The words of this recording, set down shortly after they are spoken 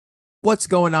What's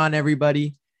going on,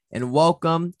 everybody? And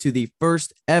welcome to the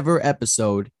first ever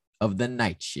episode of The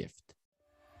Night Shift.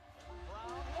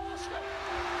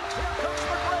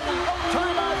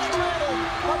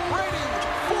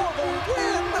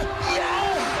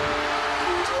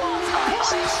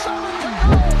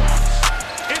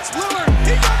 It's Lillard.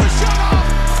 He got the shot off.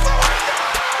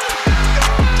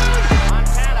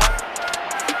 Montana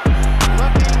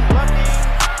looking,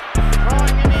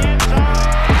 throwing in the end zone.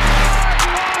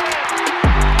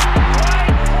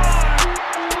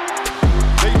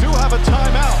 They do have a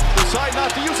timeout. Decide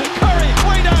not to use it. Curry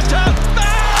way downtown.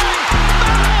 Bang!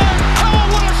 Bang! Oh,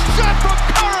 what a shot from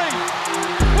Curry!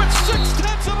 With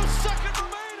 0.6 of a second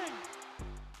remaining.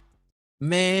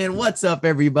 Man, what's up,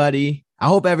 everybody? I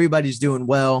hope everybody's doing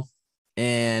well.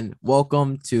 And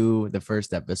welcome to the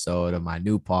first episode of my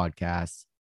new podcast,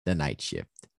 The Night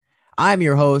Shift. I'm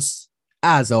your host,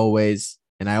 as always,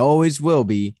 and I always will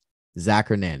be, Zach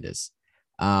Hernandez.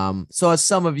 So as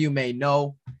some of you may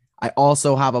know, I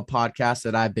also have a podcast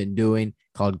that I've been doing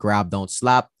called Grab, Don't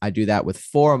Slap. I do that with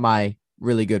four of my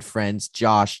really good friends,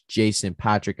 Josh, Jason,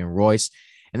 Patrick, and Royce.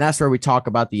 And that's where we talk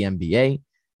about the NBA.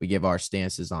 We give our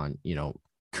stances on,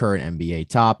 current NBA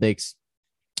topics,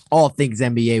 all things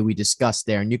NBA we discuss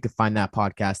there. And you can find that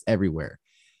podcast everywhere.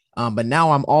 But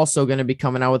now I'm also going to be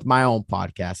coming out with my own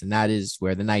podcast, and that is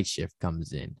where The Night Shift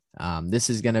comes in. This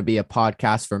is going to be a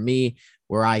podcast for me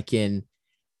where I can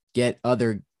get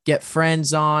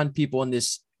friends on, people in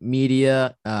this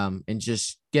media, and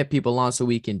just get people on so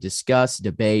we can discuss,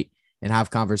 debate, and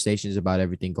have conversations about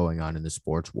everything going on in the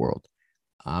sports world.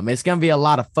 It's going to be a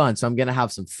lot of fun. So I'm going to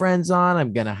have some friends on.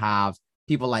 I'm going to have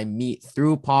people I meet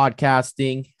through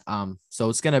podcasting. So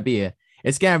it's going to be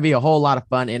a whole lot of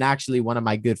fun. And actually, one of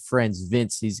my good friends,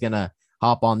 Vince, he's going to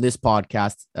hop on this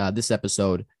podcast, this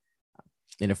episode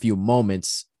in a few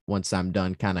moments. Once I'm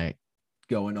done kind of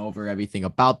going over everything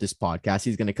about this podcast,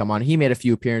 he's going to come on. He made a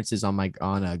few appearances on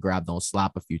Grab, Don't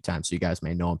Slap a few times, so you guys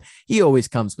may know him. He always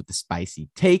comes with the spicy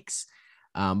takes.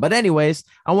 But anyways,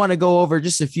 I want to go over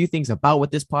just a few things about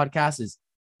what this podcast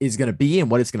is going to be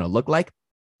and what it's going to look like.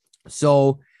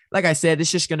 So, like I said,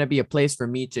 it's just going to be a place for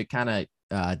me to kind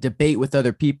of debate with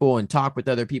other people and talk with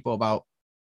other people about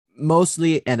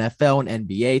mostly NFL and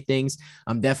NBA things.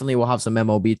 Definitely will have some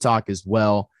MLB talk as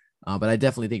well. But I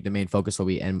definitely think the main focus will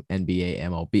be NBA,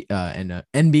 MLB, and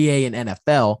NBA and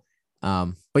NFL.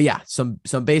 But yeah, some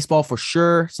baseball for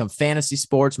sure, some fantasy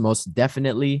sports most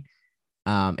definitely.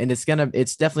 And it's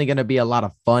definitely gonna be a lot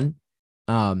of fun.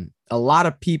 A lot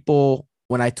of people,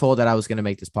 when I told that I was gonna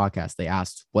make this podcast, they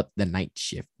asked what the night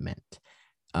shift meant,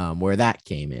 where that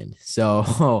came in.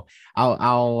 So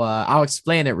I'll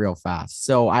explain it real fast.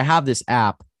 So I have this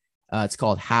app. It's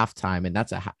called Halftime, and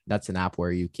that's an app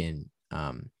where you can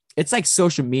it's like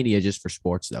social media just for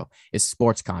sports, though. It's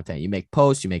sports content. You make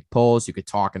posts, you make polls, you could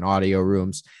talk in audio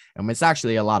rooms. It's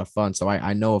actually a lot of fun. So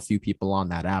I know a few people on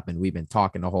that app, and we've been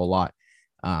talking a whole lot.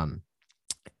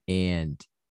 And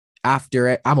after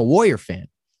it, I'm a Warrior fan.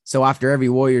 So after every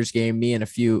Warriors game, me and a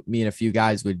few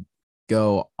guys would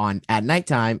go on at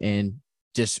nighttime, and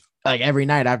just like every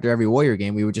night after every Warrior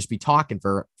game, we would just be talking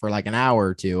for like an hour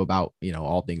or two about,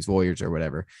 all things Warriors or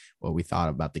whatever, what we thought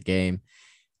about the game.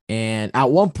 And at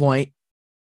one point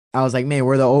I was like, man,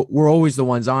 we're always the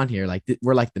ones on here. Like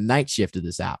we're like the night shift of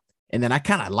this app. And then I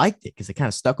kind of liked it because it kind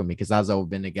of stuck with me, because I've always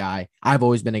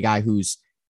been a guy who's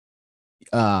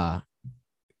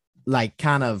like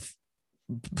kind of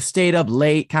stayed up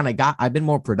late, I've been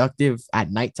more productive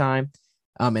at nighttime.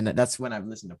 And that's when I've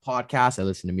listened to podcasts, I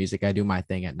listen to music, I do my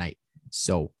thing at night.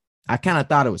 So I kind of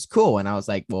thought it was cool. And I was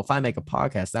like, well, if I make a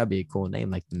podcast, that'd be a cool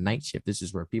name, like The Night Shift. This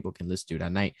is where people can listen to it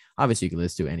at night. Obviously, you can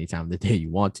listen to it any time of the day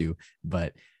you want to,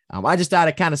 but I just thought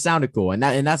it kind of sounded cool. And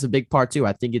that's a big part too.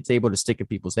 I think it's able to stick in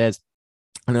people's heads.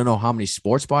 I don't know how many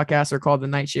sports podcasts are called The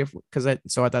Night Shift,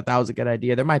 so I thought that was a good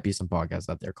idea. There might be some podcasts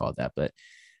out there called that, but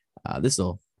this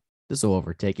will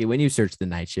overtake it. When you search The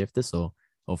Night Shift, this will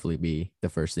hopefully be the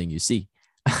first thing you see.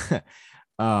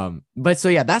 But so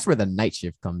yeah, that's where the night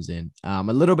shift comes in. A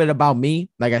little bit about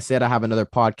me. Like I said, I have another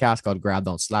podcast called Grab,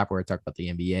 Don't Slap, where I talk about the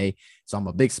NBA. So I'm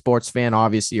a big sports fan,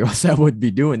 obviously, or else I would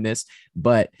be doing this.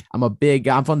 But I'm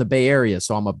from the Bay Area,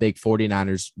 so I'm a big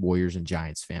 49ers, Warriors, and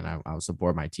Giants fan. I'll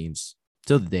support my teams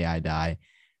till the day I die.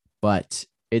 But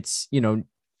it's,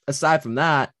 aside from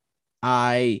that,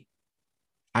 I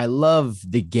love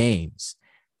the games.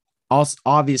 Also,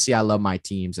 obviously, I love my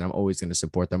teams and I'm always going to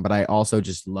support them, but I also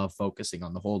just love focusing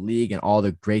on the whole league and all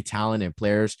the great talent and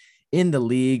players in the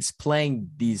leagues playing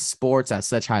these sports at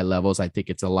such high levels. I think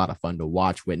it's a lot of fun to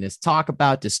watch, witness, talk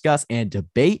about, discuss, and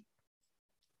debate.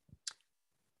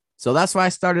 So that's why I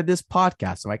started this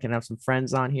podcast, so I can have some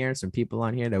friends on here, some people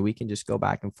on here that we can just go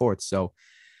back and forth. So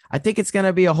I think it's going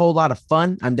to be a whole lot of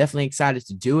fun. I'm definitely excited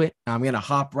to do it. I'm going to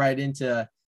hop right into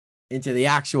the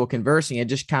actual conversing. I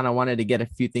just kind of wanted to get a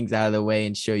few things out of the way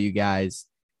and show you guys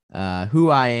who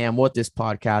I am, what this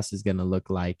podcast is going to look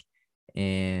like.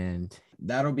 And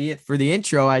that'll be it for the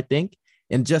intro, I think.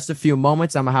 In just a few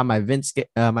moments, I'm going to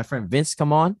have my friend Vince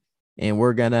come on, and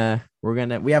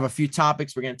we have a few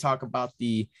topics. We're going to talk about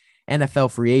the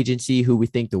NFL free agency, who we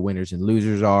think the winners and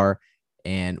losers are.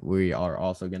 And we are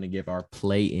also going to give our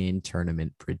play-in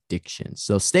tournament predictions.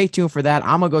 So stay tuned for that.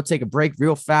 I'm going to go take a break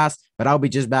real fast, but I'll be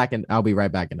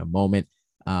right back in a moment.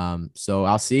 So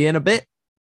I'll see you in a bit.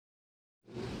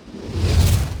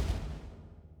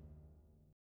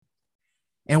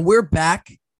 And we're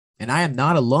back, and I am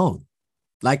not alone.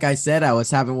 Like I said, I was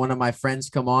having one of my friends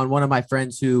come on, one of my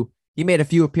friends he made a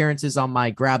few appearances on my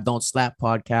Grab Don't Slap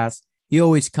podcast. He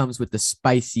always comes with the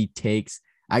spicy takes.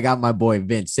 I got my boy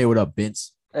Vince. Say what up,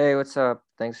 Vince. Hey, what's up?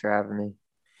 Thanks for having me.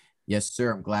 Yes,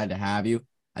 sir. I'm glad to have you.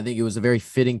 I think it was a very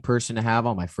fitting person to have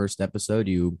on my first episode.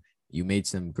 You made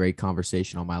some great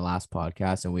conversation on my last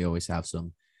podcast, and we always have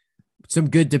some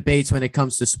good debates when it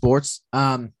comes to sports.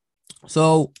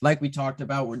 So like we talked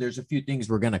about, there's a few things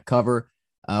we're going to cover.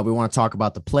 We want to talk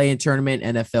about the play-in tournament,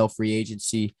 NFL free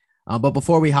agency. But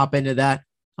before we hop into that,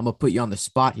 I'm going to put you on the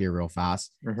spot here real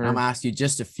fast. Mm-hmm. I'm going to ask you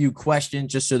just a few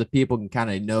questions just so the people can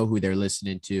kind of know who they're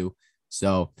listening to.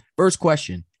 So first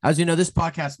question, as you know, this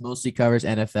podcast mostly covers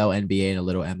NFL, NBA, and a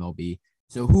little MLB.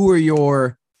 So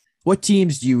what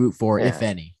teams do you root for, if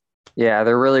any? Yeah,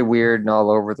 they're really weird and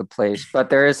all over the place, but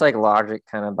there is like logic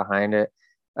kind of behind it.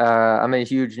 I'm a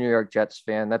huge New York Jets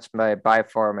fan. That's by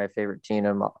far my favorite team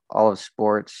in all of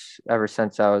sports ever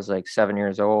since I was like 7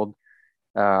 years old.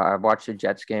 I watched a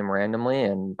Jets game randomly,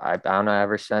 and I don't know,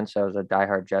 ever since I was a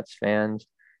diehard Jets fan.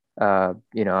 I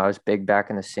was big back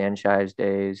in the Sanchez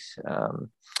days.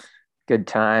 Good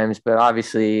times, but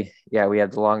obviously, we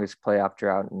had the longest playoff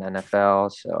drought in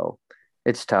NFL, so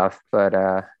it's tough, but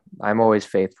I'm always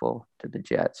faithful to the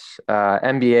Jets.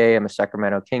 NBA, I'm a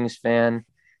Sacramento Kings fan.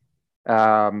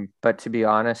 But to be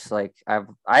honest, like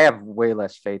I have way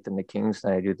less faith in the Kings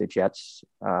than I do the Jets.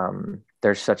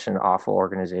 They're such an awful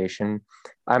organization.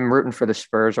 I'm rooting for the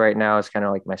Spurs right now. It's kind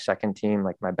of like my second team,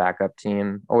 like my backup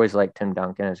team. Always liked Tim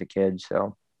Duncan as a kid.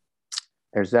 So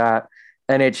there's that.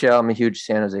 NHL, I'm a huge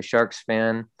San Jose Sharks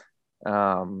fan.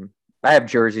 I have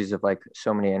jerseys of like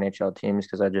so many NHL teams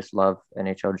because I just love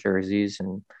NHL jerseys.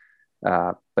 And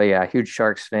but yeah, huge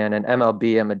Sharks fan. And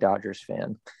MLB, I'm a Dodgers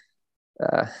fan.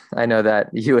 I know that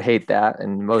you hate that,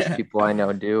 and most people I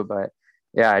know do, but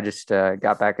yeah, I just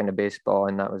got back into baseball,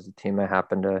 and that was the team I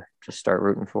happened to just start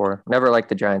rooting for. Never liked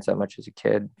the Giants that much as a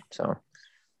kid, so.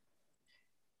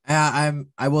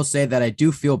 I will say that I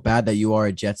do feel bad that you are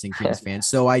a Jets and Kings fan,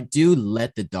 so I do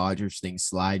let the Dodgers thing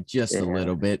slide just a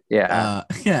little bit. Yeah.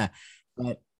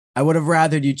 But I would have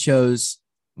rather you chose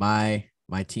my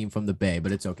team from the Bay,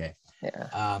 but it's okay.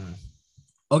 Yeah.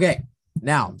 Okay.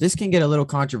 Now, this can get a little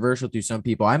controversial to some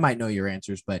people. I might know your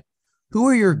answers, but who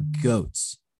are your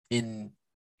GOATs in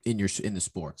the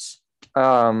sports?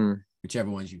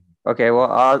 Whichever ones you. Okay, well,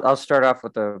 I'll start off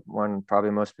with the one probably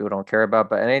most people don't care about,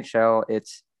 but NHL,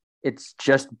 it's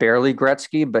just barely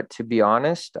Gretzky. But to be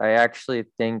honest, I actually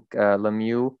think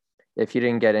Lemieux, if he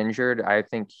didn't get injured, I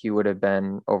think he would have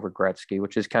been over Gretzky,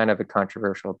 which is kind of a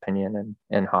controversial opinion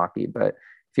in hockey, but.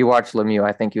 If you watch Lemieux,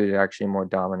 I think he was actually more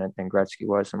dominant than Gretzky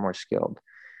was and more skilled.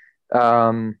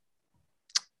 MLB,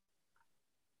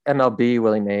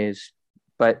 Willie Mays.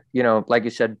 But, like you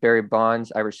said, Barry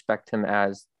Bonds, I respect him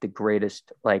as the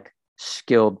greatest, like,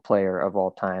 skilled player of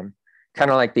all time.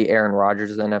 Kind of like the Aaron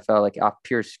Rodgers of the NFL, like off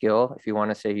pure skill. If you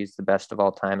want to say he's the best of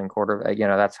all time in quarterback,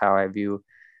 that's how I view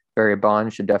Barry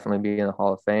Bonds. Should definitely be in the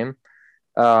Hall of Fame.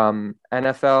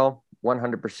 NFL,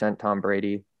 100% Tom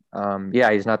Brady.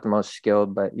 He's not the most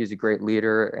skilled, but he's a great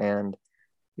leader, and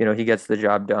he gets the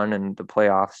job done in the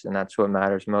playoffs, and that's what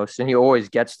matters most. And he always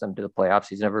gets them to the playoffs.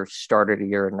 He's never started a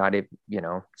year and not,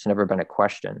 it's never been a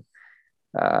question.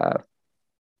 And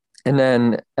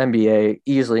then NBA,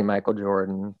 easily Michael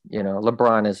Jordan.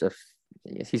 LeBron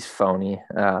he's phony.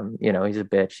 He's a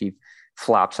bitch. He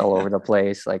flops all over the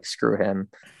place. Like, screw him.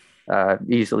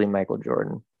 Easily Michael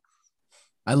Jordan.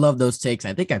 I love those takes.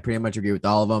 I think I pretty much agree with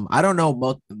all of them. I don't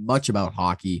know much about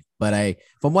hockey, but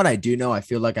from what I do know, I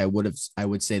feel like I would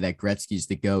say that Gretzky's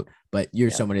the GOAT, but you're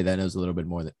somebody that knows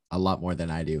a lot more than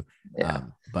I do. Yeah.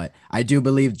 But I do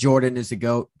believe Jordan is the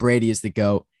GOAT. Brady is the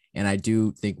GOAT. And I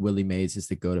do think Willie Mays is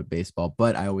the GOAT of baseball,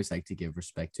 but I always like to give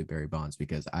respect to Barry Bonds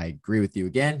because I agree with you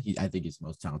again. I think he's the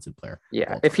most talented player.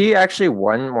 Yeah. If he actually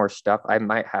won more stuff, I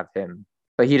might have him,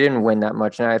 but he didn't win that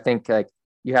much. And I think like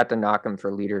you have to knock him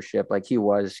for leadership. Like he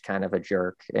was kind of a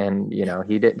jerk and, you know,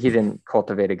 he didn't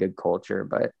cultivate a good culture,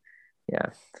 but yeah.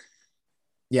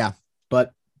 Yeah.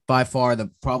 But by far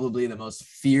probably the most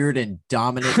feared and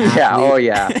dominant yeah. athlete Oh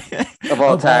yeah. Of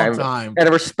all time. And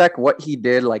I respect what he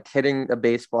did, like hitting a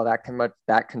baseball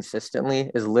that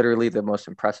consistently is literally the most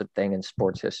impressive thing in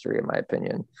sports history, in my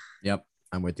opinion. Yep.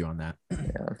 I'm with you on that.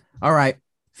 Yeah. All right.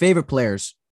 Favorite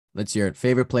players. Let's hear it.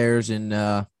 Favorite players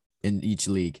in each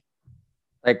league.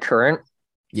 Like current?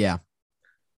 Yeah.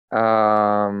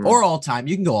 Or all time.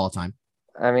 You can go all time.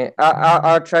 I mean,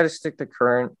 I'll try to stick to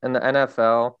current in the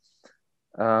NFL.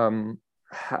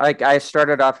 Like I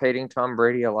started off hating Tom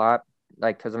Brady a lot,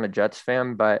 like because I'm a Jets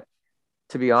fan, but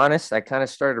to be honest, I kind of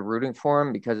started rooting for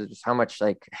him because of just how much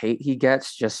like hate he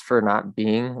gets just for not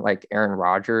being like Aaron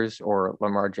Rodgers or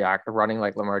running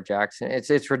like Lamar Jackson.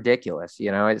 It's ridiculous,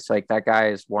 you know. It's like that guy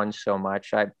has won so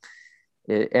much.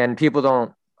 And people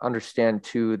don't understand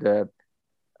too the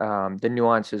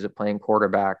nuances of playing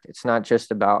quarterback. It's not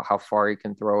just about how far you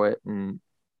can throw it and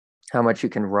how much you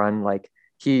can run. Like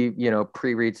he, you know,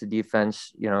 pre-reads the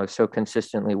defense, you know, so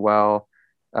consistently well,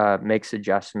 makes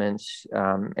adjustments.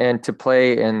 And to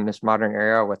play in this modern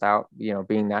era without, you know,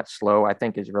 being that slow, I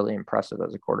think is really impressive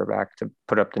as a quarterback to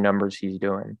put up the numbers he's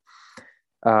doing.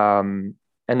 And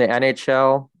the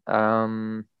NHL,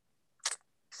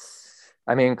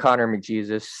 I mean, Connor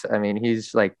McJesus, I mean,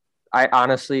 he's like,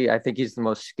 I think he's the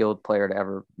most skilled player to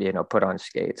ever, you know, put on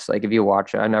skates. Like if you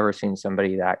watch it, I've never seen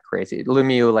somebody that crazy.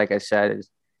 Lemieux, like I said,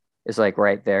 is like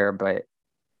right there, but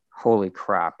holy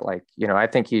crap. Like, you know, I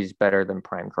think he's better than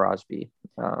Prime Crosby.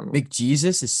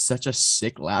 McJesus is such a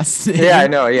sick last name. Yeah, I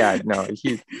know. Yeah, no,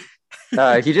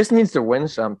 he just needs to win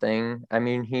something. I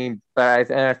mean,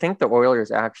 I think the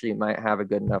Oilers actually might have a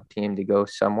good enough team to go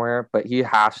somewhere, but he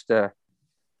has to,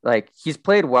 like, he's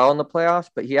played well in the playoffs,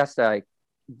 but he has to, like,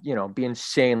 you know, be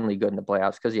insanely good in the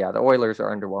playoffs because, yeah, the Oilers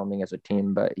are underwhelming as a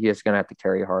team, but he is going to have to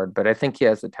carry hard. But I think he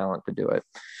has the talent to do it.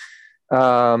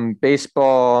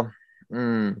 Baseball,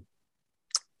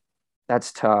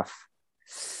 that's tough.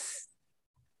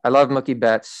 I love Mookie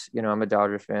Betts. You know, I'm a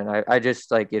Dodger fan. I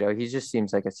just like, you know, he just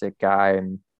seems like a sick guy.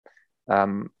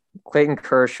 And Clayton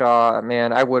Kershaw,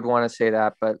 man, I would want to say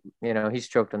that, but, you know, he's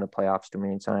choked in the playoffs too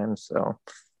many times. So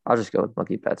I'll just go with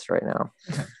Mookie Betts right now.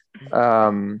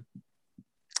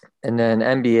 And then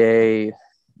NBA,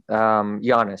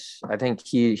 Giannis. I think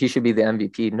he should be the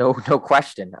MVP. No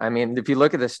question. I mean, if you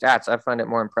look at the stats, I find it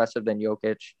more impressive than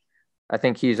Jokic. I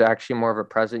think he's actually more of a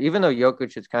presence, even though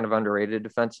Jokic is kind of underrated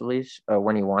defensively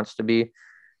when he wants to be.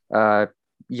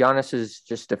 Giannis is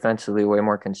just defensively way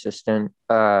more consistent,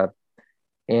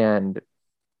 and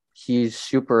he's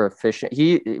super efficient.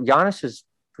 Giannis is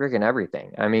freaking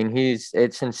everything. I mean,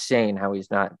 it's insane how he's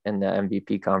not in the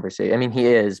MVP conversation. I mean, he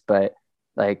is, but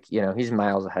like, you know, he's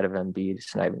miles ahead of Embiid.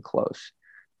 It's not even close.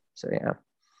 So yeah.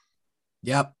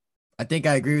 Yep, I think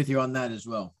I agree with you on that as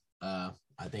well.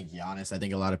 I think Giannis. I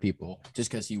think a lot of people,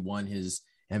 just because he won his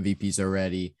MVPs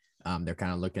already, they're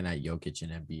kind of looking at Jokic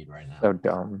and Embiid right now. So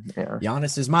dumb. Yeah.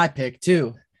 Giannis is my pick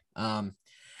too.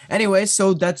 Anyway,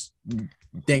 so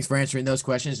thanks for answering those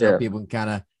questions. So people can kind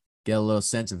of get a little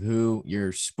sense of who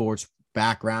your sports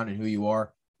background and who you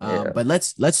are. But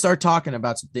let's start talking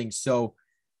about some things. So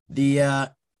this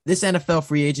NFL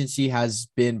free agency has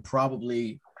been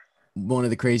probably one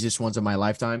of the craziest ones of my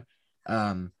lifetime.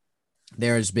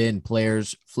 There has been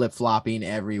players flip-flopping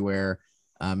everywhere,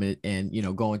 and you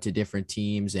know, going to different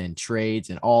teams and trades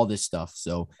and all this stuff.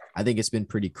 So I think it's been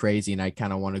pretty crazy, and I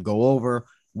kind of want to go over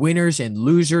winners and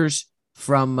losers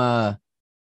from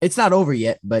it's not over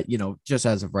yet, but you know, just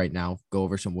as of right now, go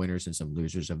over some winners and some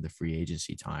losers of the free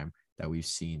agency time that we've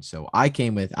seen. So I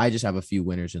just have a few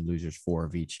winners and losers, 4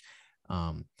 of each.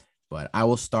 But I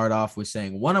will start off with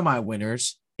saying one of my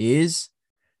winners is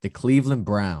the Cleveland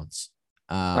Browns.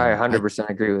 I 100%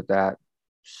 agree with that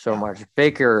so much.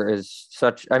 Baker is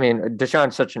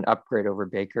Deshaun's such an upgrade over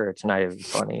Baker. It's not even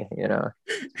funny, you know.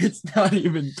 It's not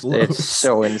even close. It's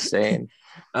so insane.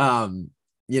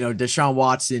 You know, Deshaun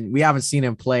Watson, we haven't seen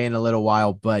him play in a little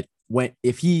while, but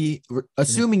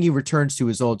assuming he returns to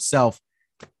his old self,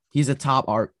 he's a top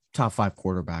 5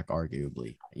 quarterback,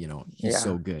 arguably. You know, he's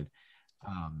so good.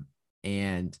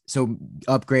 And so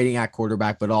upgrading at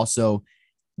quarterback, but also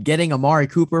getting Amari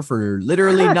Cooper for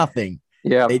literally nothing.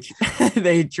 Yeah.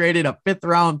 They traded a 5th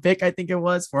round pick, I think it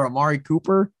was, for Amari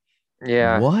Cooper.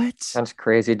 Yeah. What? That's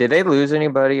crazy. Did they lose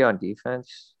anybody on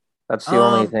defense? That's the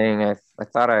only thing I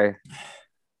thought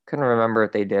Couldn't remember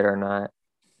if they did or not.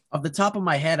 Off the top of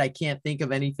my head, I can't think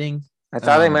of anything I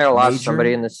thought they might have lost somebody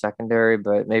major. in the secondary,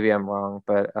 but maybe I'm wrong.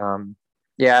 But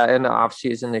yeah, in the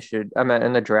offseason, they should. I mean,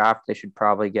 in the draft, they should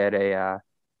probably get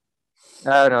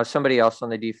I don't know, somebody else on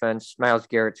the defense. Myles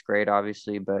Garrett's great,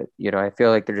 obviously, but I feel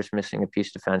like they're just missing a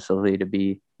piece defensively to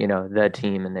be, the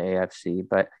team in the AFC.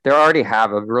 But they already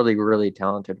have a really, really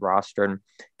talented roster, and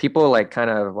people like kind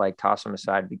of like toss them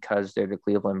aside because they're the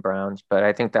Cleveland Browns. But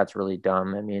I think that's really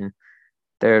dumb. I mean,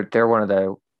 they're one of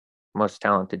the most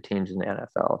talented teams in the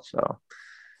NFL. So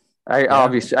I Yeah.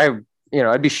 obviously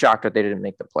I'd be shocked if they didn't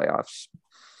make the playoffs.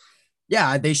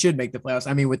 Yeah, they should make the playoffs.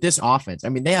 I mean, with this offense, I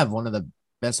mean, they have one of the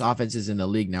best offenses in the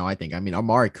league now, I think. I mean,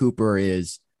 Amari Cooper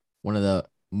is one of the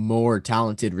more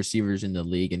talented receivers in the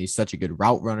league, and he's such a good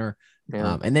route runner.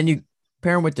 Yeah. And then you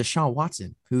pair him with Deshaun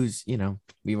Watson, who's,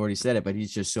 we've already said it, but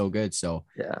he's just so good. So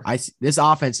Yeah. this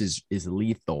offense is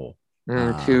lethal.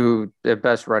 To the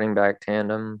best running back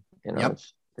tandem, Yep.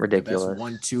 it's ridiculous.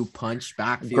 1-2 punch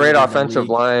backfield. Great offensive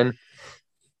line.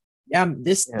 Yeah,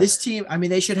 this team, I mean,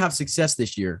 they should have success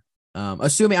this year.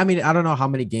 Assuming, I mean, I don't know how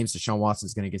many games Deshaun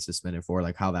Watson's going to get suspended for,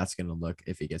 like how that's going to look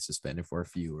if he gets suspended for a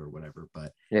few or whatever.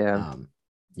 But yeah,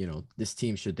 this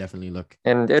team should definitely look.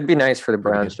 And it'd be nice for the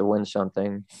Browns to win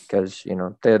something because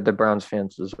the Browns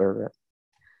fans deserve it.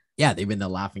 Yeah, they've been the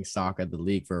laughing stock of the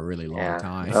league for a really long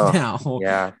time now.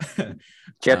 Yeah,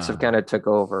 Jets have kind of took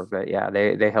over, but yeah,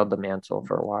 they held the mantle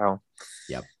for a while.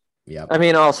 Yep. I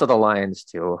mean, also the Lions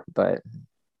too, but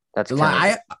that's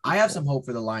I have some hope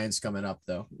for the Lions coming up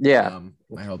though. Yeah,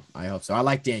 I hope so. I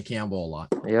like Dan Campbell a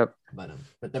lot. Yep.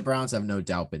 But the Browns have no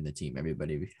doubt been the team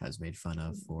everybody has made fun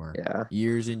of for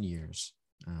years and years.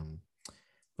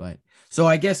 But so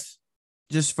I guess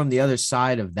just from the other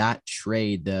side of that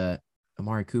trade, the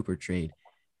Amari Cooper trade,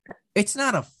 it's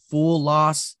not a full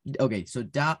loss. Okay, so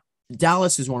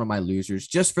Dallas is one of my losers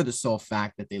just for the sole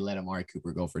fact that they let Amari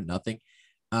Cooper go for nothing.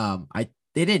 They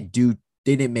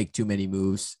didn't make too many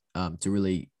moves to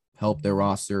really help their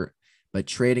roster, but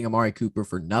trading Amari Cooper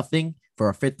for nothing for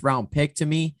a 5th round pick, to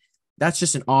me, that's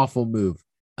just an awful move.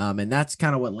 And that's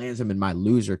kind of what lands them in my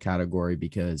loser category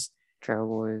because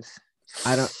Cowboys.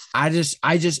 I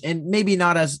just, and maybe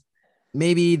not as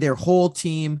maybe their whole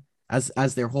team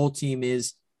as their whole team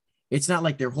is, it's not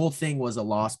like their whole thing was a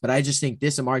loss, but I just think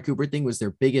this Amari Cooper thing was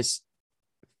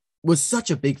was such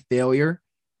a big failure,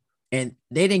 and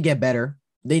they didn't get better.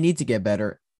 They need to get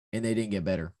better, and they didn't get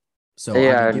better. So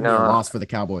give me a loss for the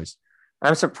Cowboys.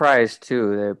 I'm surprised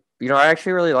too. I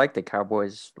actually really liked the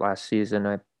Cowboys last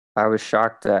season. I was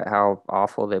shocked at how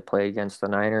awful they played against the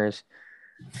Niners.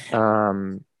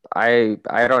 I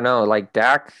don't know, like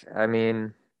Dak, I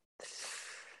mean,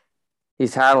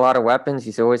 he's had a lot of weapons.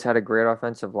 He's always had a great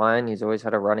offensive line. He's always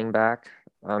had a running back.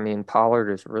 I mean,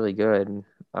 Pollard is really good.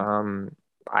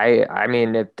 I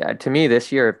mean, to me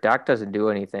this year, if Dak doesn't do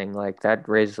anything, like that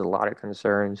raises a lot of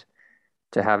concerns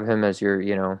to have him as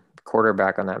your,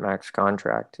 quarterback on that max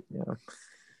contract.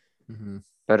 Mm-hmm.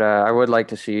 But I would like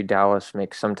to see Dallas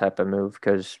make some type of move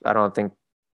because I don't think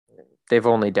they've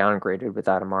only downgraded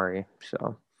without Amari.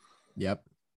 So, yep,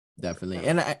 definitely.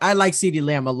 And I like CeeDee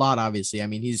Lamb a lot. Obviously, I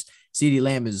mean, CeeDee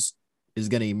Lamb is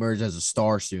going to emerge as a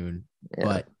star soon,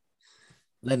 but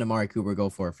letting Amari Cooper go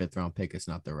for a 5th round pick is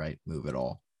not the right move at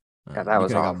all. That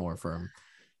was got more for him.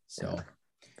 So,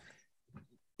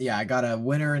 yeah, I got a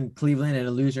winner in Cleveland and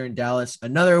a loser in Dallas.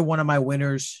 Another one of my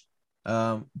winners,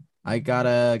 I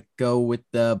gotta go with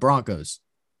the Broncos,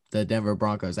 the Denver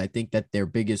Broncos. I think that their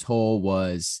biggest hole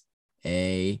was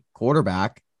a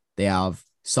quarterback. They have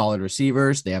solid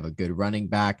receivers. They have a good running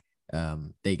back.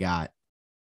 They have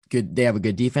a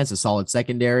good defense, a solid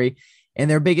secondary, and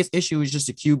their biggest issue is just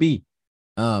a QB.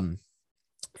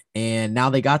 And now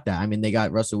they got that. I mean, they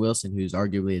got Russell Wilson, who's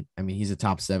arguably, I mean, he's a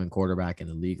top 7 quarterback in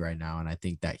the league right now. And I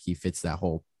think that he fits that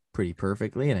hole pretty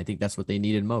perfectly. And I think that's what they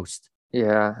needed most.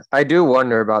 Yeah. I do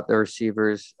wonder about the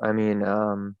receivers. I mean,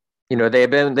 they've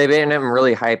been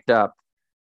really hyped up.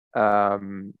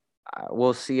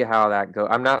 We'll see how that goes.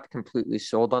 I'm not completely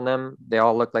sold on them. They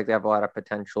all look like they have a lot of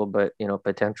potential, but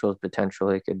potential is potential.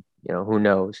 They could, who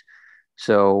knows?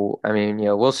 So, I mean,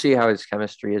 we'll see how his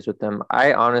chemistry is with them.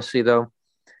 I honestly, though,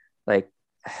 like,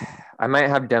 I might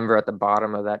have Denver at the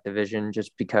bottom of that division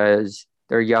just because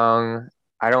they're young.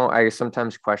 I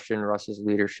sometimes question Russ's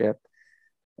leadership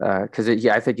because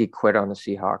I think he quit on the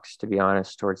Seahawks, to be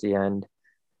honest, towards the end.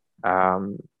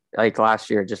 Like last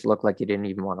year, it just looked like he didn't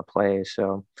even want to play.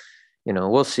 So,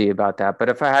 we'll see about that. But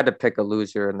if I had to pick a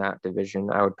loser in that division,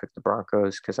 I would pick the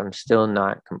Broncos because I'm still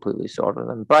not completely sold on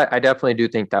them. But I definitely do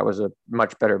think that was a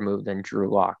much better move than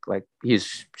Drew Lock. Like,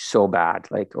 he's so bad.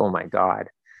 Like, oh my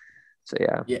God. So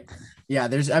yeah. Yeah.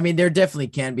 There definitely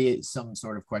can be some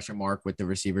sort of question mark with the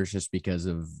receivers just because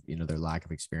of, their lack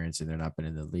of experience and they're not been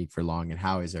in the league for long. And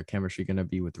how is their chemistry going to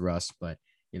be with Russ? But,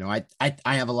 I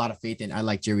have a lot of faith in, I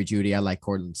like Jerry Jeudy. I like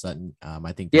Cortland Sutton.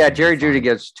 I think, Jerry Jeudy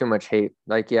gets too much hate.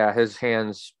 Like, his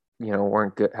hands,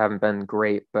 weren't good, haven't been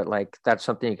great, but like, that's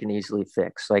something you can easily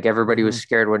fix. Like everybody was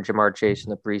scared when Jamar Chase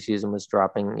in the preseason was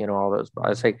dropping, all those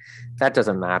balls. Like that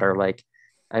doesn't matter. Like,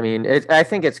 I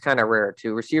think it's kind of rare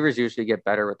too. Receivers usually get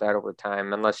better with that over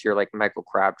time, unless you're like Michael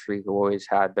Crabtree, who always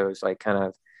had those like kind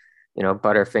of,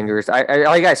 butterfingers. I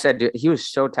like I said, dude, he was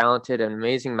so talented, an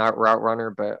amazing route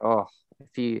runner, but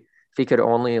if he could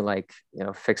only like,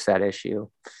 fix that issue.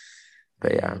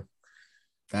 But yeah.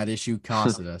 That issue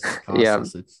costed us.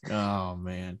 Oh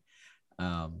man.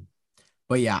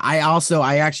 But yeah,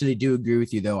 I actually do agree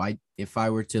with you though. If I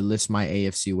were to list my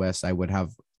AFC West, I would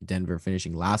have Denver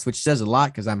finishing last, which says a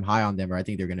lot because I'm high on Denver. I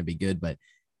think they're going to be good, but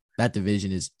that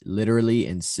division is literally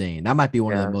insane. That might be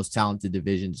one of the most talented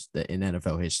divisions in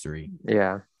NFL history.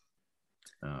 Yeah.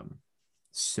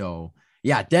 So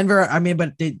yeah, Denver.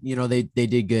 But they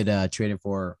did good trading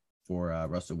for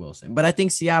Russell Wilson, but I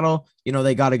think Seattle,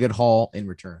 they got a good haul in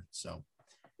return. So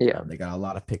yeah, they got a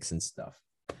lot of picks and stuff.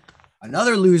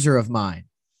 Another loser of mine,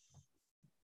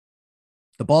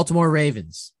 the Baltimore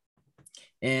Ravens.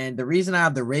 And the reason I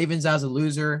have the Ravens as a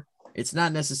loser, it's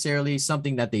not necessarily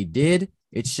something that they did.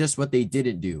 It's just what they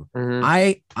didn't do.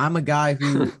 I'm a guy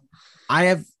who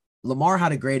Lamar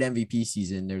had a great MVP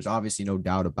season. There's obviously no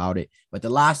doubt about it. But the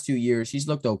last 2 years, he's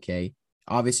looked okay.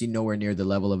 Obviously nowhere near the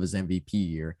level of his MVP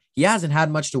year. He hasn't had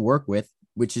much to work with,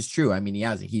 which is true. He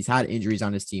hasn't. He's had injuries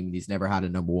on his team. And he's never had a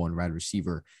number one wide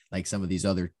receiver like some of these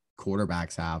other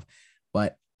quarterbacks have.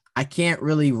 But I can't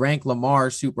really rank Lamar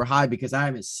super high because I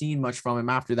haven't seen much from him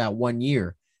after that 1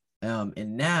 year.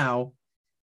 And now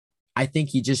I think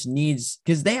he just needs,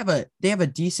 because they have a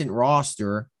decent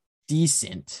roster.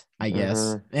 Decent, I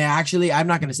guess. Yeah, actually, I'm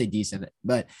not going to say decent,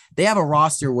 but they have a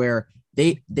roster where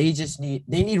they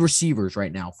need receivers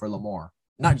right now for Lamar.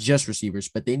 Not just receivers,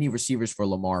 but they need receivers for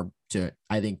Lamar to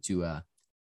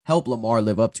help Lamar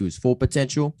live up to his full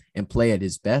potential and play at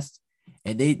his best.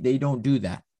 And they don't do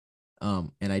that.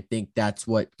 And I think that's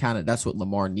what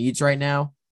Lamar needs right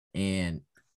now. And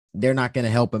they're not going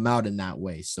to help him out in that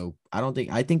way. So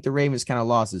I think the Ravens kind of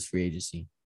lost his free agency.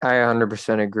 I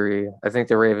 100% agree. I think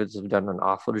the Ravens have done an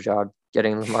awful job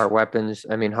getting Lamar weapons.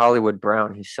 Hollywood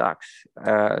Brown, he sucks.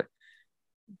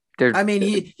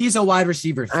 He's a wide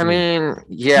receiver 3.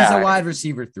 He's a wide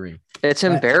receiver 3. It's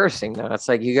embarrassing though. It's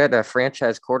like you got a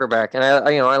franchise quarterback, and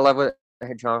I love what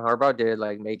John Harbaugh did,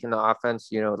 like making the offense,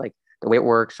 like the way it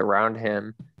works around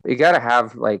him. But you got to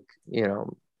have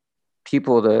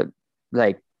people to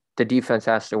like the defense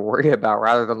has to worry about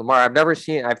rather than Lamar.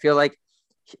 I feel like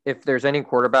if there's any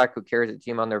quarterback who carries the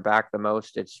team on their back the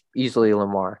most, it's easily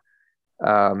Lamar.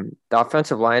 The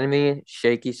offensive line to me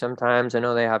shaky sometimes. I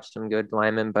know they have some good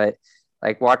linemen, but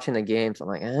like watching the games, I'm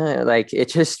like it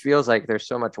just feels like there's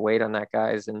so much weight on that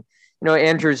guy's. And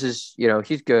Andrews is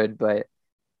he's good, but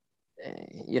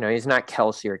he's not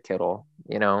Kelsey or Kittle.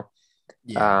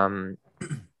 I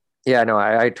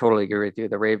totally agree with you.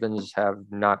 The Ravens have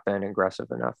not been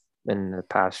aggressive enough in the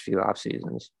past few off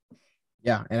seasons.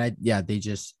 Yeah, and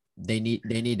they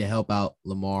need to help out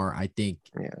Lamar, I think.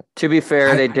 Yeah. To be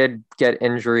fair, they did get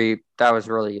injury. That was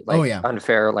really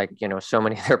unfair. Like, so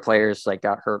many of their players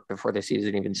got hurt before the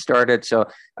season even started. So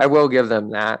I will give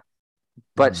them that.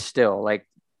 But still,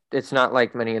 it's not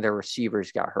like many of their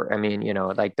receivers got hurt.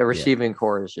 The receiving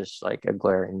core is just like a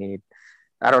glaring need.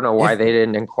 I don't know why they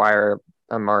didn't inquire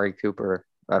Amari Cooper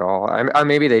at all.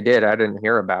 Maybe they did. I didn't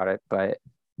hear about it, but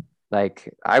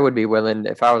I would be willing,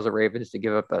 if I was the Ravens, to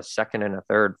give up a second and a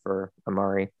third for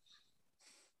Amari.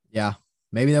 Yeah.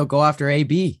 Maybe they'll go after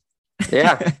AB.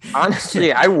 Yeah.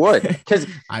 Honestly, I would. Because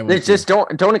they just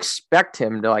don't expect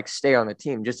him to stay on the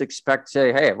team. Just expect to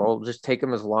say, hey, we'll just take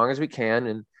him as long as we can.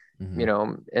 And,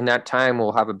 in that time,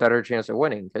 we'll have a better chance of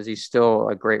winning because he's still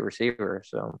a great receiver.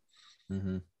 So,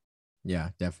 yeah,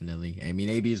 definitely.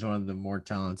 AB is one of the more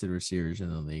talented receivers in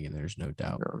the league, and there's no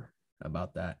doubt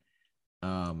about that.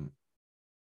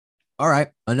 All right,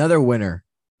 another winner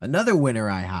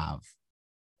I have,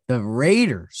 the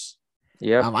Raiders.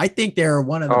 Yeah, I think they're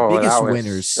one of the biggest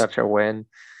winners. Such a win.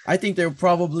 I think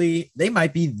they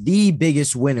might be the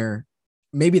biggest winner.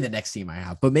 Maybe the next team I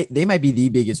have, but they might be the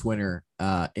biggest winner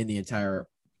in the entire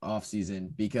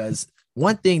offseason, because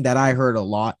one thing that I heard a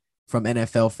lot from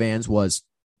NFL fans was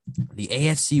the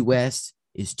AFC West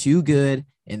is too good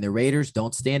and the Raiders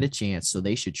don't stand a chance. So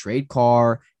they should trade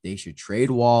Carr, they should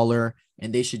trade Waller,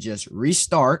 and they should just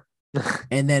restart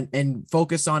and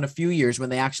focus on a few years when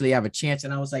they actually have a chance.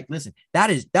 And I was like, listen, that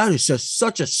is just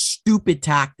such a stupid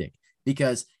tactic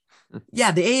because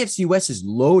yeah, the AFC West is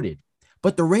loaded,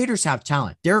 but the Raiders have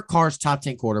talent. Derek Carr's top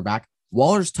 10 quarterback,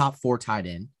 Waller's top 4 tight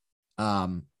end.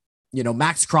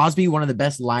 Max Crosby, one of the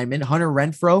best linemen, Hunter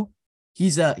Renfro.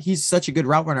 He's such a good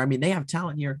route runner. I mean, they have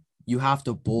talent here. You have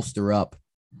to bolster up.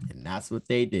 And that's what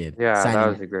they did. Yeah, that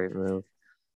was a great move.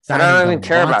 I signing don't even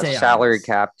care about Davante salary Adams.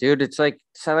 cap, dude. It's like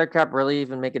salary cap really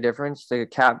even make a difference?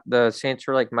 The Saints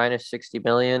were like minus 60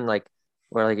 million, like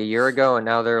a year ago, and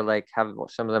now they're like have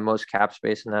some of the most cap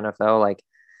space in the NFL. Like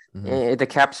the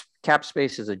cap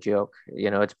space is a joke.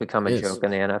 It's become a joke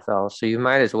in the NFL. So you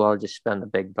might as well just spend the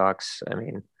big bucks. I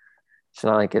mean, it's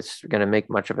not like it's going to make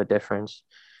much of a difference.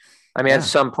 I mean, at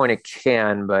some point it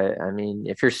can, but I mean,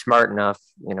 if you're smart enough,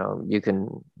 you can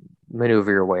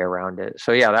maneuver your way around it.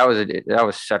 So yeah, that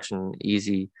was such an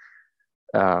easy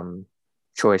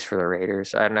choice for the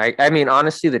Raiders. And I mean,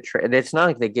 honestly, it's not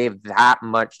like they gave that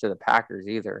much to the Packers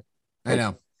either. I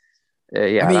know.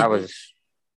 Yeah, I mean, that was.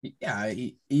 Yeah,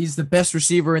 he's the best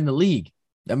receiver in the league.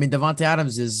 I mean, Davante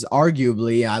Adams is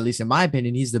arguably, at least in my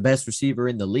opinion, he's the best receiver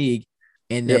in the league.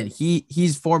 And then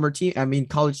he's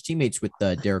college teammates with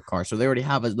Derek Carr. So they already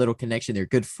have a little connection. They're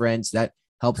good friends. That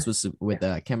helps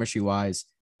with chemistry wise.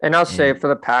 And I'll say for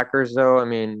the Packers, though, I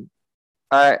mean,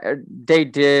 they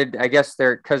did, I guess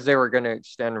because they were going to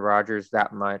extend Rodgers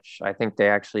that much. I think they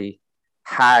actually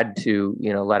had to,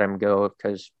 let him go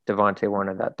because Davante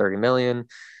wanted that $30 million.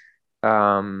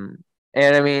 And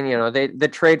I mean, the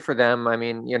trade for them, I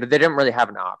mean, they didn't really have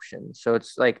an option. So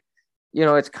it's like,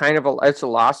 it's kind of it's a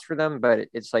loss for them, but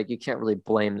it's like you can't really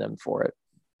blame them for it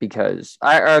because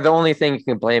the only thing you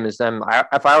can blame is them.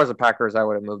 If I was a Packers, I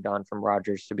would have moved on from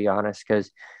Rodgers, to be honest, because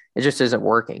it just isn't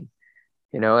working.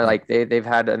 Like they've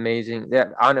had amazing.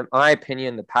 In my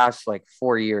opinion, the past like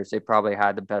 4 years, they probably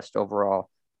had the best overall,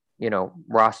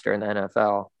 roster in the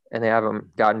NFL, and they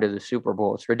haven't gotten to the Super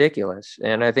Bowl. It's ridiculous,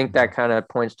 and I think that kind of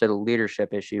points to the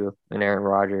leadership issue in Aaron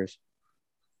Rodgers.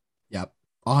 Yep,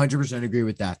 100% agree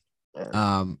with that.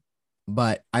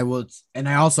 But I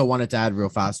also wanted to add real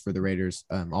fast for the Raiders,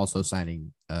 also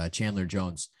signing Chandler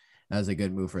Jones. That was a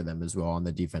good move for them as well on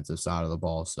the defensive side of the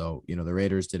ball. So, the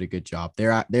Raiders did a good job.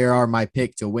 They are my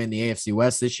pick to win the AFC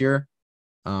West this year.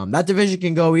 That division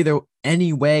can go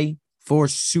any way for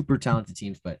super talented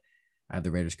teams, but I have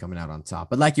the Raiders coming out on top.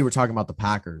 But like you were talking about the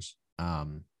Packers,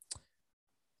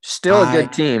 still a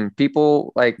good team.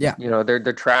 People they're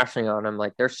trashing on them.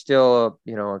 Like they're still,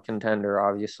 a contender,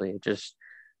 obviously. Just,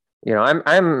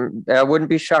 I wouldn't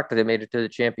be shocked if they made it to the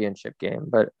championship game,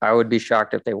 but I would be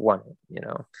shocked if they won it,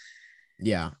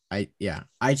 Yeah.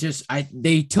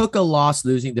 They took a loss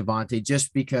losing Davante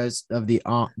just because of the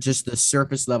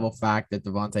surface level fact that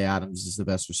Davante Adams is the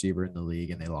best receiver in the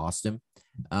league and they lost him.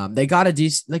 They got a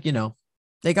decent,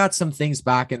 they got some things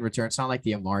back in return. It's not like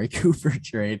the Amari Cooper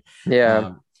trade.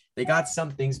 Yeah. They got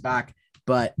some things back,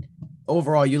 but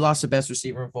overall, you lost the best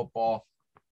receiver in football.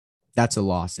 That's a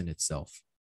loss in itself.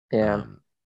 Yeah.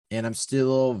 And I'm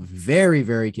still very,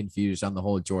 very confused on the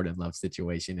whole Jordan Love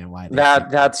situation and why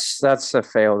that's a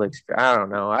failed experience. I don't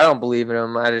know. I don't believe in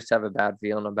him. I just have a bad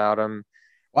feeling about him.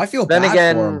 Well, I feel then bad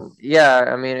again, for him. Yeah.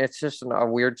 I mean, it's just a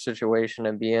weird situation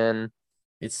to be in.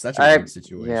 It's such a weird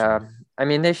situation. Yeah. I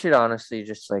mean, they should honestly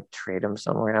just trade him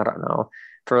somewhere. I don't know,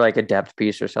 for a depth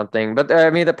piece or something. But I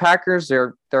mean, the Packers,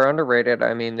 they're underrated.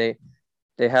 I mean, they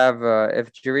have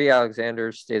if Jaire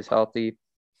Alexander stays healthy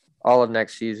all of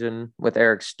next season with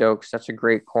Eric Stokes, that's a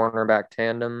great cornerback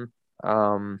tandem.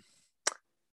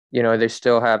 They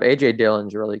still have AJ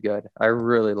Dillon's really good. I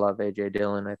really love AJ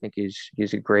Dillon. I think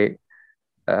he's a great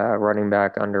running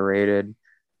back, underrated.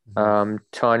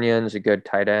 Tanyan's a good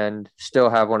tight end. Still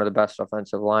have one of the best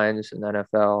offensive lines in the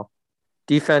NFL.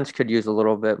 Defense could use a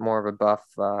little bit more of a buff.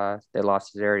 They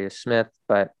lost Zarius Smith,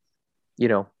 but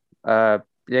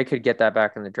they could get that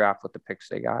back in the draft with the picks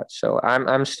they got. So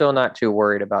I'm still not too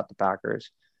worried about the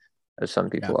Packers, as some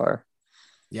people are.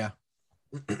 Yeah.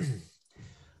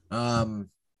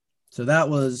 So that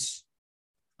was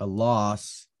a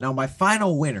loss. Now my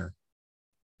final winner.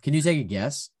 Can you take a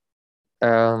guess?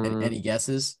 Any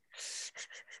guesses?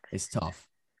 It's tough.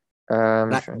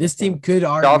 This team could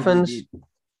argue Dolphins.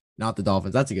 Not the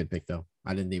Dolphins. That's a good pick though.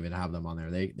 I didn't even have them on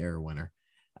there. They're a winner.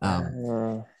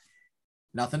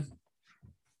 Nothing.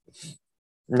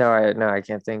 No, I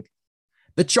can't think.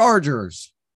 The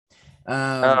Chargers.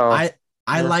 I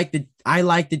like the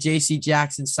JC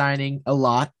Jackson signing a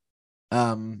lot.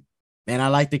 And I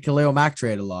like the Khalil Mack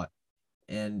trade a lot.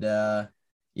 And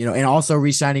and also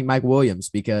re-signing Mike Williams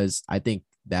because I think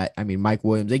that Mike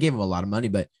Williams, they gave him a lot of money,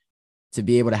 but to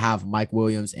be able to have Mike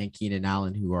Williams and Keenan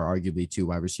Allen, who are arguably 2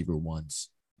 wide receiver ones,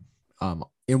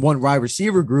 in one wide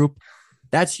receiver group,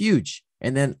 that's huge.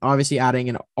 And then obviously adding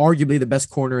in arguably the best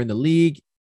corner in the league,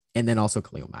 and then also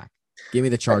Khalil Mack. Give me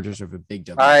the Chargers of a big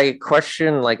W. I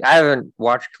question, like, I haven't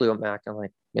watched Khalil Mack in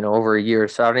like, over a year,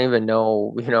 so I don't even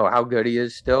know, how good he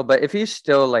is still. But if he's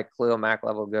still like Khalil Mack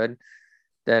level good,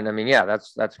 then I mean, yeah,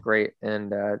 that's great.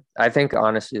 And I think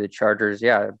honestly, the Chargers,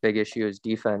 big issue is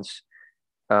defense.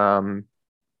 Khalil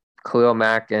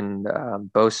Mack and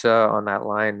Bosa on that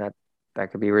line,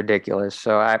 that could be ridiculous.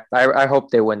 So I hope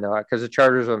they win though, because the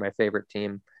Chargers are my favorite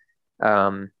team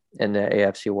in the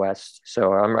AFC West.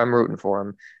 So I'm rooting for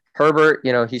him. Herbert,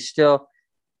 he's still,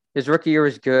 his rookie year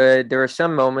was good. There were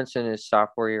some moments in his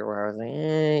sophomore year where I was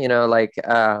like,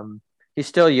 he's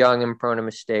still young and prone to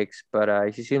mistakes,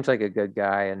 but he seems like a good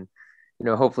guy, and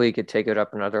hopefully he could take it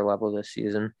up another level this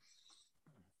season.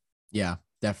 Yeah,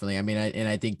 definitely. I mean,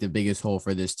 I think the biggest hole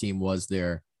for this team was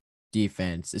their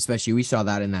defense, especially we saw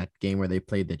that in that game where they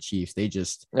played the Chiefs. They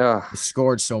just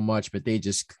scored so much, but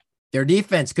their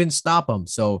defense couldn't stop them.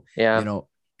 So,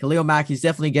 Khalil Mack, he's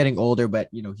definitely getting older, but,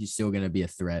 he's still going to be a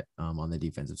threat on the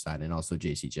defensive side. And also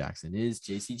J.C. Jackson is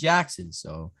J.C. Jackson.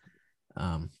 So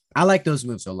I like those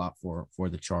moves a lot for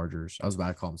the Chargers. I was about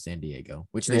to call them San Diego,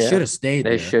 which they should have stayed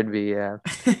there. They should be, yeah.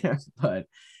 But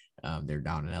they're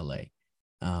down in L.A.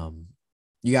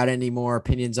 You got any more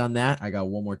opinions on that? I got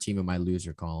one more team in my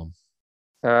loser column.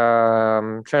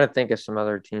 I'm trying to think of some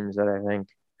other teams that I think.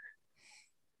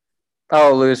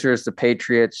 Oh, losers, the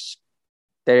Patriots.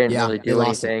 They didn't really do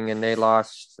anything, and they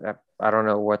lost. I don't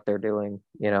know what they're doing.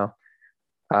 I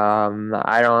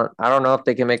don't know if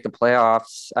they can make the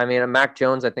playoffs. I mean, Mac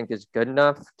Jones, I think, is good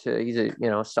enough he's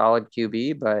a solid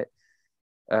QB, but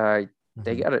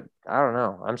they got it. I don't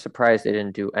know. I'm surprised they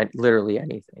didn't do literally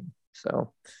anything.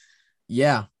 So,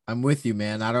 yeah, I'm with you,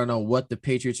 man. I don't know what the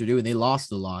Patriots are doing. They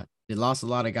lost a lot. They lost a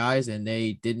lot of guys, and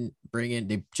they didn't bring in.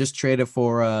 They just traded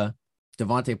for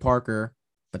Devontae Parker.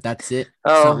 But that's it.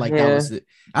 It's not like that was it.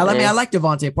 I mean, I like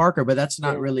Devontae Parker, but that's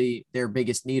not really their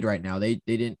biggest need right now. They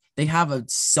have a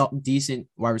decent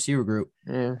wide receiver group.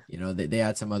 Yeah. They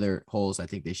had some other holes I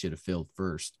think they should have filled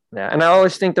first. Yeah, and I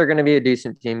always think they're going to be a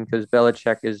decent team because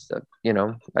Belichick is,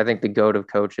 I think the GOAT of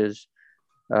coaches.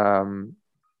 So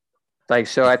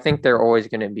I think they're always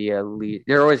going to be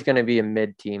they're always going to be a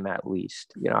mid team at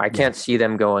least. I can't see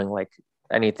them going like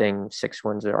anything 6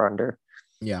 wins or under.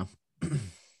 Yeah.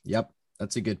 Yep.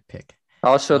 That's a good pick.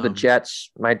 Also, the Jets,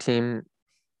 my team,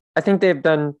 I think they've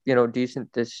done,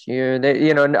 decent this year.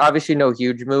 They, obviously no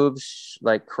huge moves,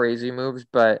 like crazy moves,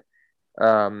 but,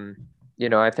 I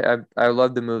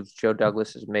love the moves Joe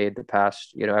Douglas has made the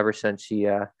past, ever since he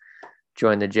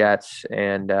joined the Jets.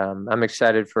 And I'm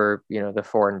excited for, the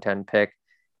 4-10 pick.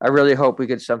 I really hope we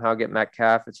could somehow get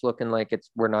Metcalf. It's looking like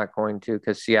we're not going to,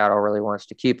 because Seattle really wants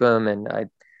to keep him. And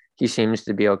he seems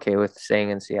to be okay with staying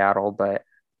in Seattle, but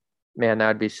man, that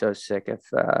would be so sick if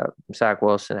Zach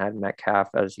Wilson had Metcalf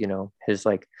as, his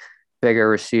like bigger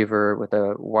receiver with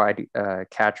a wide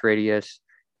catch radius,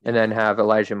 and then have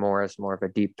Elijah Moore as more of a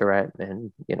deep threat,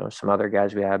 and, some other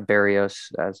guys. We have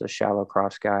Berrios as a shallow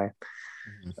cross guy.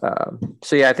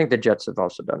 So, I think the Jets have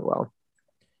also done well.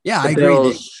 Yeah, I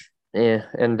agree.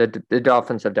 And the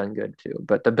Dolphins have done good too,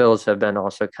 but the Bills have been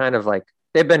also kind of like,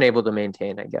 they've been able to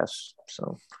maintain, I guess.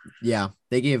 So yeah,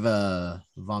 they gave Von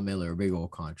Miller a big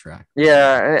old contract.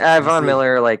 Yeah, Von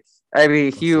Miller,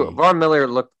 Von Miller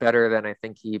looked better than I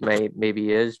think he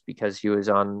maybe is, because he was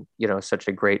on such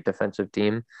a great defensive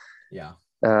team. Yeah.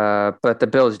 But the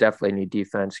Bills definitely need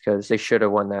defense, because they should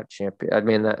have won that champion. I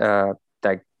mean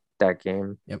that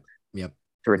game. Yep.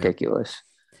 It's ridiculous.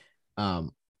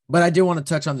 But I do want to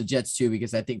touch on the Jets too,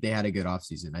 because I think they had a good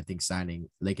offseason. I think signing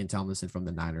Laken Tomlinson from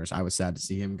the Niners, I was sad to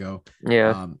see him go.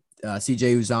 Yeah.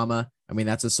 CJ Uzama, I mean,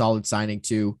 that's a solid signing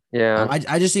too. Yeah.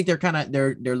 I just think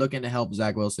they're looking to help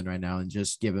Zach Wilson right now and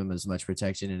just give him as much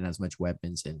protection and as much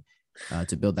weapons, and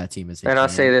to build that team as they can. I'll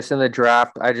say this, in the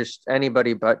draft,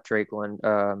 anybody but Drake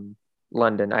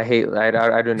London.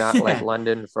 I do not like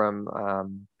London from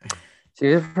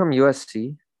is he from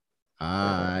USC?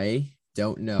 I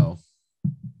don't know.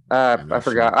 I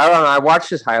forgot. Sure. I don't know. I watched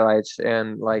his highlights,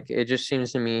 and it just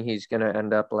seems to me he's gonna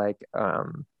end up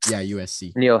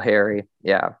USC. Neil Harry.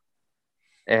 Yeah.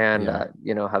 And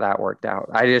how that worked out.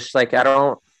 I just I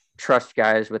don't trust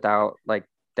guys without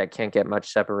that can't get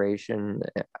much separation.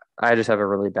 I just have a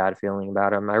really bad feeling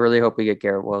about him. I really hope we get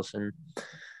Garrett Wilson.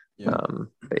 Yeah.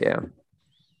 But yeah.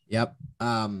 Yep.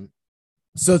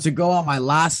 So to go on my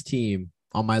last team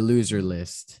on my loser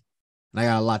list, and I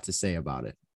got a lot to say about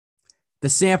it. the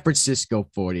San Francisco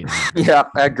 49ers. Yeah,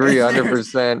 I agree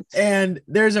 100%. And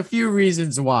there's a few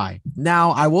reasons why.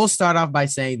 Now, I will start off by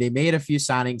saying they made a few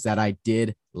signings that I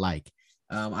did like.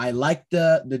 I liked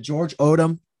the George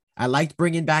Odom. I liked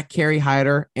bringing back Kerry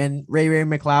Hyder and Ray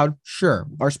McLeod. Sure,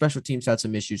 our special teams had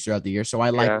some issues throughout the year, so I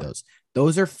like those.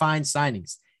 Those are fine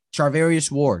signings. Charvarius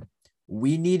Ward.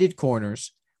 We needed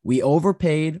corners. We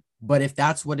overpaid, but if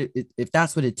that's what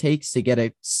it takes to get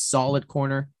a solid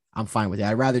corner, I'm fine with it.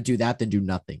 I'd rather do that than do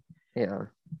nothing. Yeah.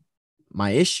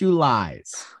 My issue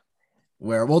lies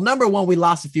where, well, number one, we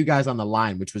lost a few guys on the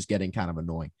line, which was getting kind of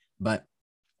annoying, but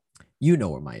you know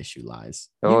where my issue lies.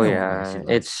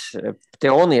 It's the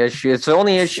only issue. It's the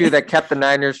only issue that kept the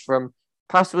Niners from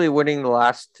possibly winning the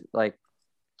last, they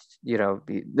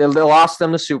lost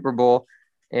them the Super Bowl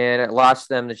and it lost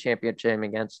them the championship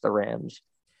against the Rams.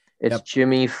 It's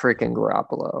Jimmy freaking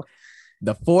Garoppolo.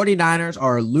 The 49ers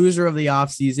are a loser of the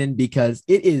offseason because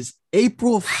it is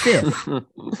April 5th.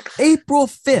 April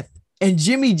 5th. And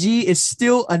Jimmy G is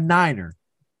still a Niner.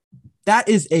 That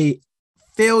is a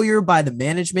failure by the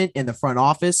management and the front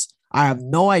office. I have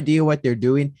no idea what they're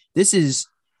doing.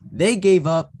 They gave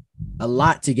up a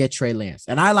lot to get Trey Lance.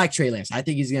 And I like Trey Lance. I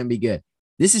think he's going to be good.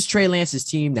 This is Trey Lance's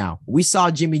team now. We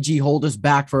saw Jimmy G hold us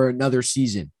back for another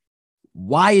season.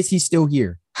 Why is he still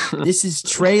here? This is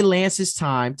Trey Lance's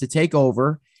time to take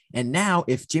over. And now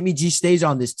if Jimmy G stays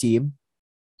on this team,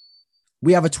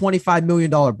 we have a $25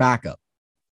 million backup.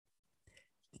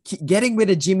 Getting rid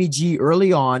of Jimmy G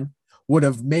early on would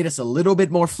have made us a little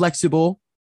bit more flexible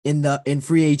in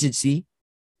free agency.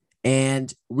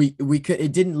 And it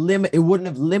wouldn't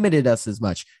have limited us as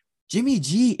much. Jimmy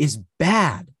G is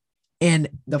bad. And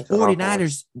the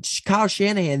 49ers, Kyle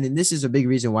Shanahan, and this is a big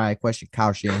reason why I question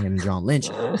Kyle Shanahan and John Lynch,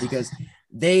 because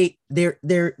they're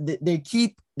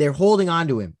holding on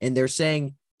to him. And they're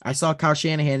saying, I saw Kyle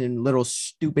Shanahan in a little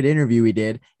stupid interview he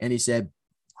did, and he said,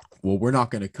 well, we're not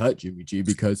going to cut Jimmy G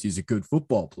because he's a good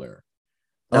football player.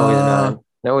 No, he's not.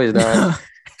 No, he's not.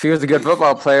 If he was a good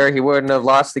football player, he wouldn't have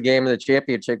lost the game in the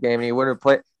championship game, and he wouldn't have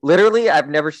played. Literally, I've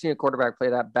never seen a quarterback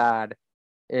play that bad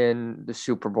in the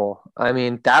Super Bowl. I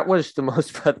mean, that was the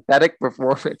most pathetic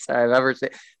performance I've ever seen.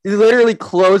 He literally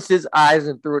closed his eyes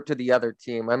and threw it to the other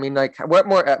team. I mean, like, what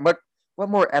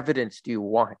more evidence do you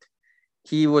want?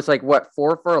 He was like, 4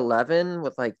 for 11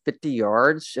 with like 50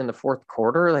 yards in the fourth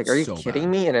quarter. Like, are you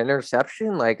kidding me? An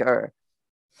interception? Like,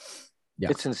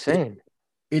 it's insane.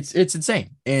 It's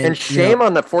insane. And shame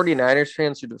on the 49ers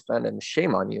fans who defend him.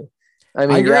 Shame on you. I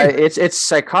mean,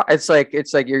 it's like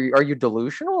are you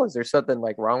delusional? Is there something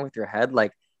like wrong with your head?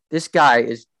 Like, this guy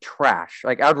is trash.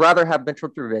 Like, I would rather have Mitchell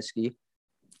Trubisky.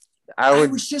 I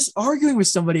was just arguing with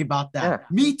somebody about that. Yeah.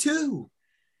 Me too.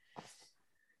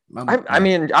 I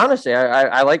mean, honestly,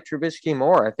 I like Trubisky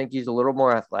more. I think he's a little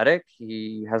more athletic.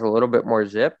 He has a little bit more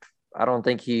zip. I don't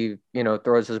think he,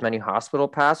 throws as many hospital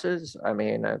passes. I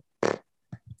mean,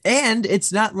 and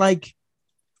it's not like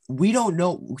we don't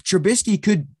know. Trubisky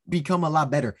could become a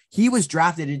lot better. He was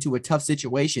drafted into a tough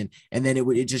situation, and then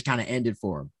it just kind of ended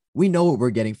for him. We know what we're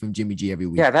getting from Jimmy G every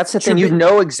week. Yeah, that's the thing. You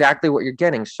know exactly what you're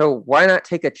getting. So why not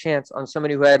take a chance on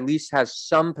somebody who at least has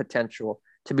some potential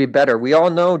to be better? We all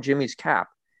know Jimmy's cap.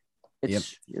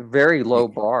 It's a very low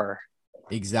bar.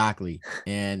 Exactly.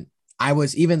 And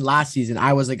even last season,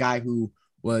 I was a guy who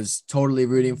was totally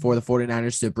rooting for the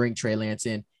 49ers to bring Trey Lance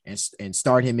in and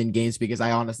start him in games because I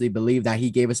honestly believe that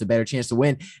he gave us a better chance to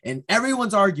win. And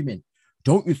everyone's argument,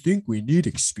 don't you think we need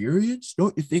experience?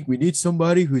 Don't you think we need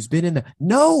somebody who's been in the –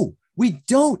 no, we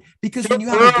don't. Because when you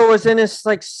have Burrow was in his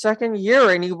second year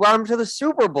and he brought him to the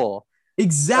Super Bowl.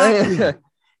 Exactly.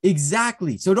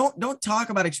 Exactly. So don't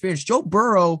talk about experience. Joe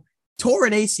Burrow tore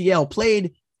an ACL,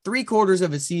 played 3/4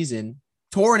 of a season,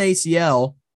 tore an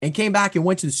ACL, and came back and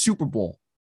went to the Super Bowl.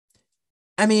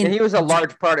 I mean, and he was a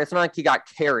large part. It's not like he got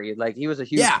carried. Like, he was a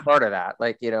huge part of that.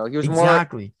 Like, he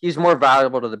was he's more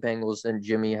valuable to the Bengals than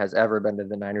Jimmy has ever been to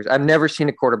the Niners. I've never seen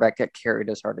a quarterback get carried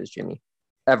as hard as Jimmy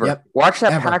ever. Yep. Watch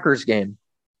that Packers game.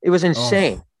 It was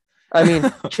insane. I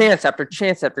mean, chance after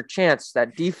chance after chance.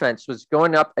 That defense was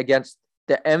going up against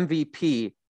the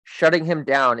MVP, shutting him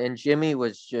down, and Jimmy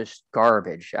was just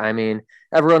garbage. I mean,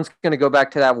 everyone's going to go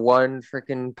back to that one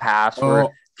freaking pass where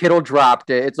Kittle dropped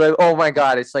it. It's like, oh my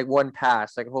God, it's like one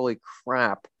pass. Like, holy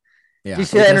crap. Yeah. Did you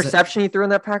see that interception he threw in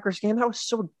that Packers game? That was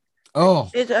so.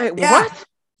 What?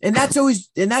 And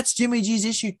that's Jimmy G's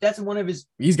issue. That's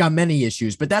he's got many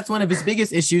issues, but that's one of his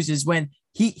biggest issues is when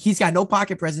he's got no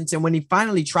pocket presence. And when he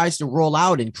finally tries to roll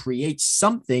out and create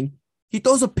something, he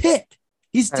throws a pick.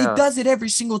 He does it every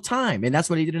single time, and that's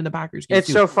what he did in the Packers game.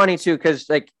 It's so funny too, because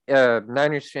like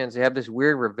Niners fans, they have this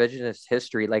weird revisionist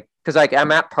history. Like, because like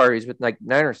I'm at parties with like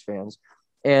Niners fans,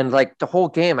 and like the whole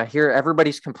game, I hear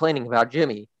everybody's complaining about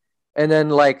Jimmy, and then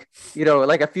like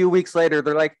like a few weeks later,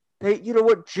 they're like, "Hey, you know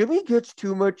what? Jimmy gets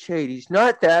too much hate. He's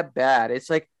not that bad." It's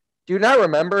like, do you not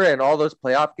remember in all those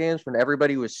playoff games when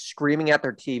everybody was screaming at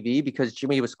their TV because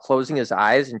Jimmy was closing his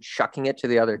eyes and chucking it to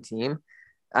the other team?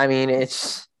 I mean,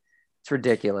 it's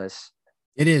ridiculous.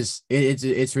 It is.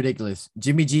 It's ridiculous.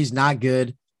 Jimmy G's not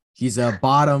good. He's a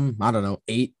bottom, I don't know,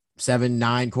 8, 7,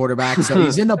 9 quarterback. So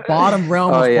he's in the bottom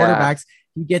realm of quarterbacks.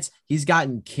 He's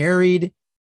gotten carried.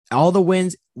 All the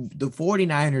wins. The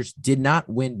 49ers did not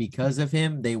win because of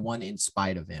him. They won in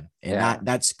spite of him. And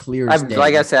that's clear as day.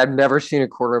 Like I said, I've never seen a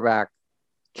quarterback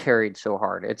carried so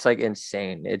hard. It's like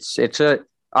insane.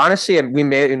 Honestly, we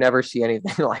may never see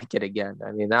anything like it again.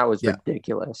 I mean, that was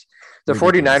ridiculous. The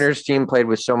 49ers team played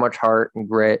with so much heart and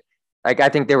grit. Like, I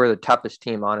think they were the toughest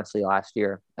team, honestly, last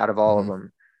year out of all of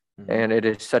them. And it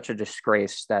is such a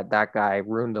disgrace that guy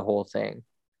ruined the whole thing.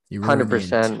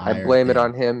 100%. I blame it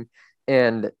on him.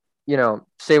 And,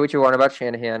 say what you want about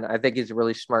Shanahan. I think he's a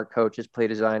really smart coach. His play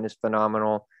design is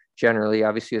phenomenal generally,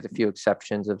 obviously with a few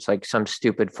exceptions of like some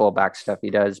stupid fullback stuff he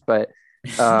does. But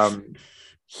but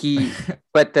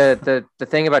the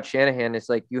thing about Shanahan is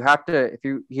like you have to, if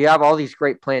you have all these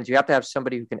great plans, you have to have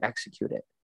somebody who can execute it.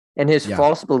 And his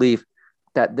false belief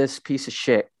that this piece of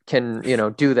shit can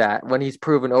do that when he's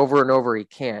proven over and over he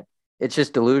can't. It's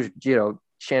just delusion.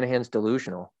 Shanahan's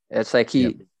delusional. It's like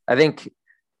I think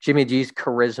Jimmy G's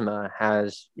charisma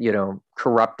has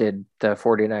corrupted the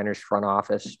 49ers front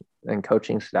office and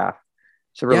coaching staff.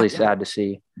 It's really sad to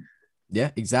see.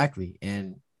 Yeah, exactly.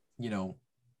 And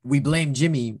we blame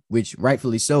Jimmy, which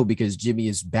rightfully so, because Jimmy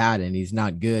is bad and he's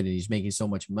not good and he's making so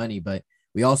much money. But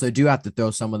we also do have to throw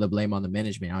some of the blame on the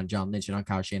management, on John Lynch and on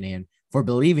Kyle Shanahan for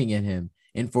believing in him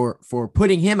and for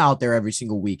putting him out there every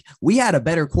single week. We had a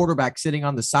better quarterback sitting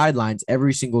on the sidelines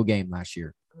every single game last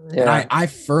year. Yeah. And I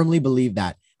firmly believe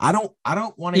that. I don't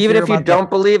want to, even if you don't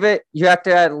believe it, you have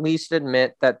to at least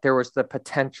admit that there was the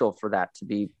potential for that to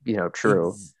be,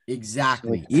 true.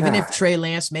 Exactly. Even if Trey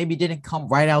Lance maybe didn't come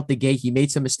right out the gate, he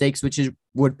made some mistakes, which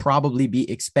would probably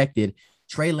be expected.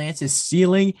 Trey Lance's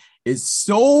ceiling is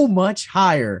so much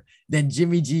higher than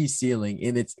Jimmy G's ceiling.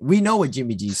 And we know what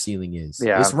Jimmy G's ceiling is.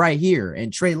 Yeah. It's right here.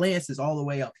 And Trey Lance is all the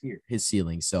way up here, his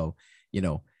ceiling. So,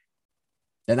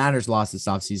 the Niners lost this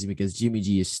offseason because Jimmy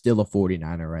G is still a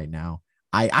 49er right now.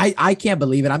 I can't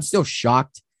believe it. I'm still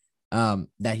shocked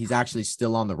that he's actually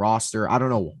still on the roster. I don't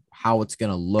know how it's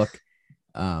gonna look.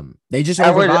 They just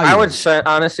I would say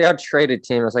honestly, I'd trade a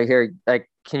team. I was like, here, like,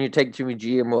 can you take Jimmy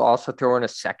G and we'll also throw in a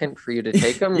second for you to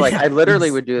take him? Like, I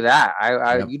literally would do that.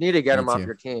 You need to get him off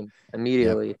your team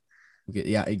immediately. Yep.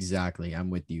 Yeah, exactly. I'm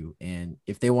with you. And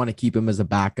if they want to keep him as a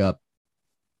backup,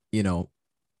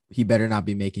 he better not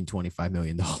be making $25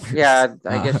 million. Yeah,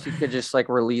 I guess you could just like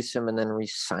release him and then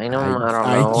re-sign him.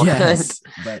 I don't know. Yes,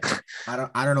 but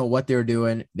I don't know what they're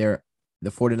doing. The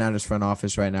 49ers front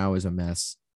office right now is a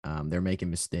mess. They're making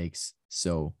mistakes.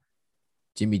 So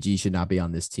Jimmy G should not be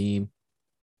on this team.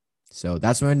 So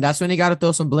that's when you got to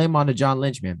throw some blame on to John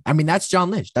Lynch, man. I mean, that's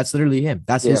John Lynch. That's literally him.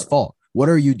 That's his fault. What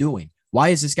are you doing? Why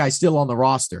is this guy still on the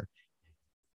roster?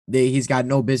 He's got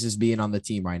no business being on the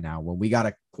team right now. When we got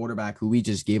a quarterback who we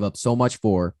just gave up so much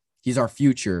for, he's our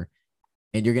future,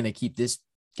 and you're going to keep this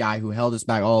guy who held us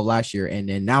back all of last year, and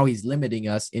then now he's limiting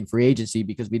us in free agency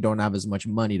because we don't have as much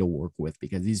money to work with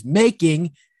because he's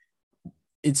making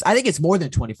I think it's more than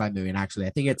 25 million actually.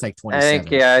 I think it's like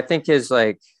 27. I think his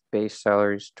like base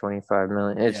salary is 25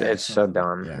 million. It's so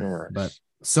dumb. Yeah. But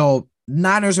so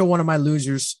Niners are one of my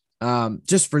losers.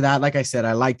 Just for that, like I said,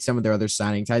 I liked some of their other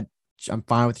signings. I'm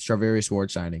fine with the Charvarius Ward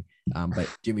signing, but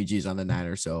Jimmy G's on the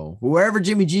Niners. So wherever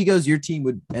Jimmy G goes, your team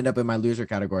would end up in my loser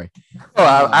category.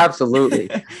 Oh,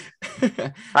 absolutely.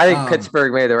 I think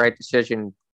Pittsburgh made the right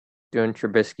decision doing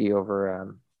Trubisky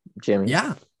over Jimmy.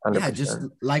 Yeah. 100%. Yeah, just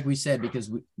like we said, because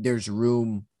there's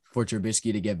room for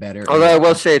Trubisky to get better. Although I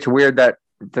will say it's weird that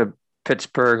the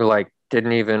Pittsburgh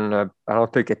didn't even I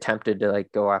don't think attempted to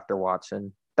go after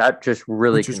Watson. That just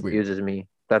really confuses me.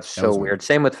 That's so weird.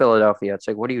 Same with Philadelphia. It's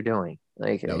like, what are you doing?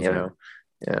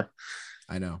 Yeah.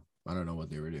 I know. I don't know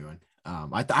what they were doing.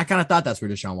 I kind of thought that's where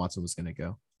Deshaun Watson was going to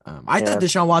go. I thought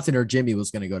Deshaun Watson or Jimmy was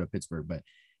going to go to Pittsburgh, but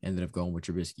ended up going with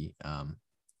Trubisky.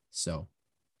 So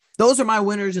those are my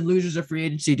winners and losers of free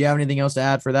agency. Do you have anything else to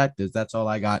add for that? Because that's all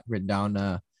I got written down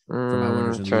for my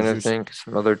winners and trying losers. To think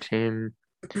some other team.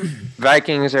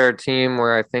 Vikings are a team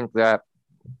where I think that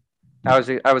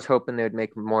I was hoping they would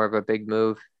make more of a big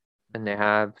move. and they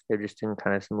have. They're just in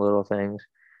kind of some little things.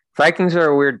 Vikings are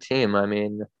a weird team. I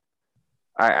mean,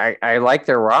 I like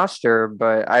their roster,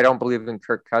 but I don't believe in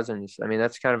Kirk Cousins. I mean,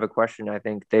 that's kind of a question I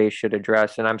think they should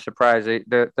address. And I'm surprised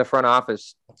the front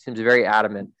office seems very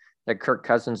adamant that Kirk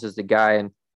Cousins is the guy.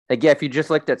 And again, if you just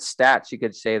looked at stats, you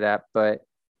could say that. But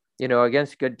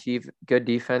against good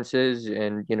defenses,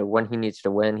 and when he needs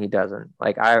to win, he doesn't.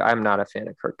 Like I'm not a fan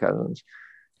of Kirk Cousins.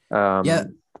 Yeah,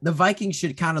 the Vikings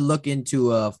should kind of look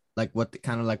into like what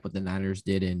the Niners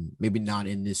did, and maybe not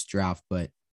in this draft,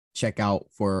 but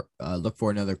look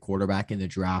for another quarterback in the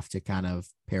draft to kind of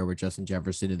pair with Justin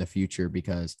Jefferson in the future,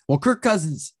 because Kirk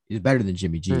Cousins is better than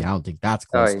Jimmy G. I don't think that's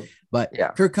close, but yeah.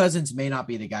 Kirk Cousins may not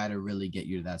be the guy to really get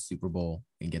you to that Super Bowl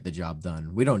and get the job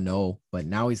done. We don't know, but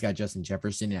now he's got Justin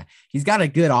Jefferson. Yeah, he's got a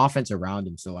good offense around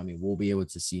him. So, I mean, we'll be able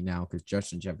to see now because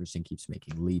Justin Jefferson keeps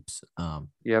making leaps.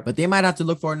 But they might have to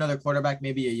look for another quarterback,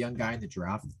 maybe a young guy in the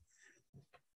draft.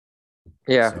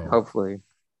 Yeah, hopefully.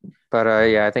 But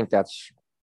yeah, I think that's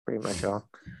pretty much all.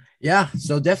 Yeah,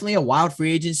 so definitely a wild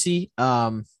free agency.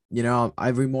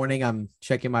 Every morning I'm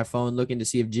checking my phone looking to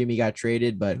see if Jimmy got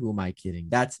traded, but who am I kidding?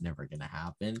 That's never gonna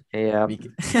happen. Yeah,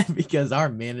 because our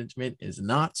management is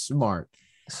not smart.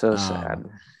 So sad.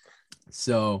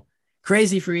 So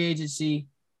crazy free agency.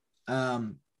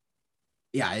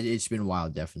 It's been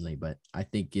wild, definitely, but I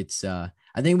think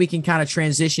I think we can kind of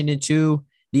transition into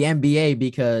the NBA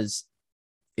because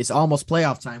it's almost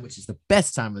playoff time, which is the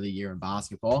best time of the year in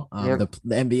basketball. The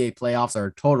NBA playoffs are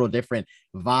a total different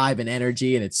vibe and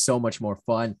energy, and it's so much more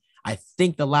fun. I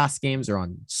think the last games are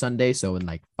on Sunday, so in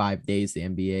like 5 days, the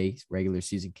NBA regular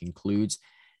season concludes.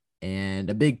 And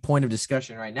a big point of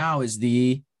discussion right now is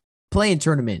the play-in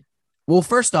tournament. Well,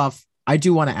 first off, I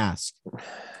do want to ask,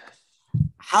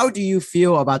 how do you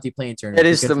feel about the play-in tournament?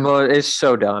 It's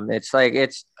so dumb. It's like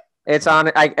it's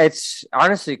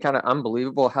honestly kind of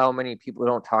unbelievable how many people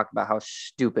don't talk about how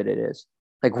stupid it is.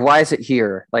 Like, why is it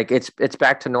here? Like, it's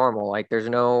back to normal. Like, there's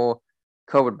no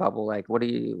COVID bubble. Like,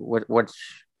 what's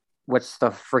the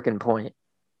freaking point?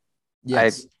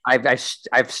 Yes.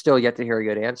 I've still yet to hear a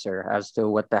good answer as to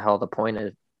what the hell the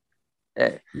point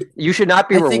is. You should not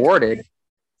be rewarded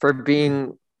for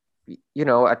being,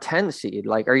 a 10 seed.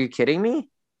 Like, are you kidding me?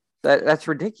 That's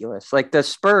ridiculous. Like the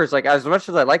Spurs, like as much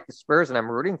as I like the Spurs and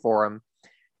I'm rooting for them,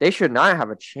 they should not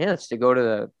have a chance to go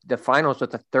to the finals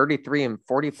with a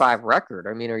 33-45 record.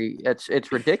 I mean,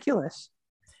 it's ridiculous.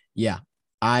 Yeah,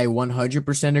 I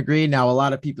 100% agree. Now, a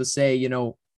lot of people say,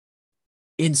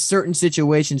 in certain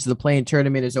situations, the play-in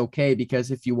tournament is okay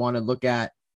because if you want to look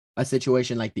at a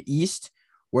situation like the East,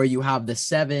 where you have the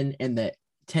 7 and the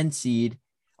 10 seed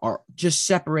are just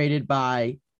separated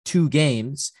by 2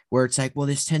 games, where it's like, well,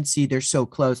 this 10 seed, they're so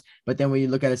close. But then when you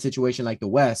look at a situation like the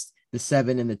West, the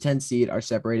 7 and the 10 seed are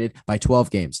separated by 12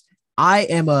 games. I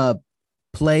am a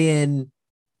play-in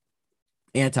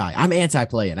I'm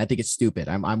anti-play-in. I think it's stupid.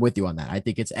 I'm with you on that. I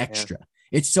think it's extra. Yeah.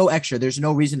 It's so extra. There's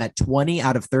no reason that 20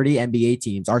 out of 30 NBA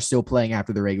teams are still playing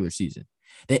after the regular season.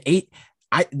 The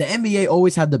NBA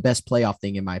always had the best playoff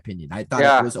thing, in my opinion. I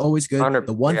thought it was always good.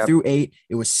 The 1 through 8,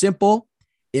 it was simple.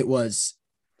 It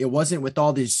wasn't with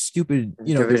all these stupid,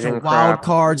 there's no wild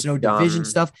cards, no division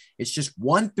stuff. It's just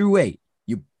 1 through 8.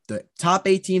 The top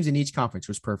 8 teams in each conference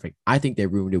was perfect. I think they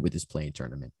ruined it with this play-in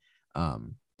tournament.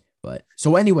 But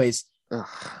so anyways,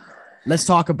 let's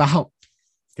talk about,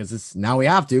 because now we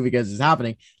have to, because it's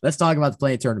happening. Let's talk about the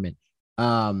play-in tournament.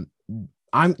 I'm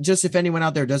just, if anyone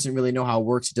out there doesn't really know how it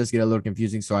works, it does get a little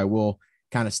confusing. So I will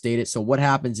kind of state it. So what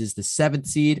happens is the 7th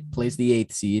seed plays the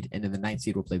 8th seed, and then the 9th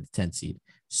seed will play the 10th seed.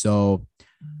 So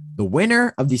the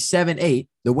winner of the 7-8,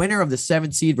 the winner of the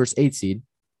 7th seed versus 8th seed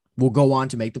will go on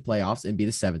to make the playoffs and be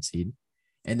the 7th seed.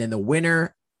 And then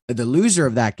the loser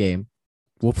of that game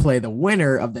will play the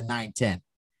winner of the 9-10.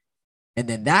 And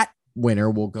then that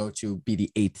winner will go to be the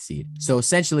 8th seed. So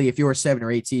essentially, if you're a 7 or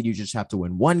 8 seed, you just have to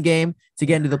win 1 game to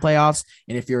get into the playoffs.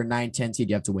 And if you're a 9-10 seed,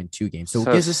 you have to win 2 games. So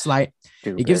it gives a slight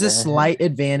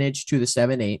advantage to the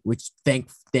 7-8, which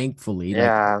thankfully,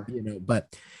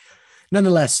 but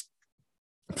nonetheless,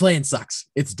 playing sucks.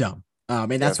 It's dumb.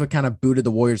 And that's what kind of booted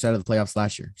the Warriors out of the playoffs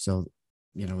last year. So,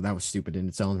 that was stupid in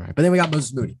its own right. But then we got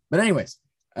Moses Moody. But anyways,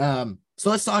 so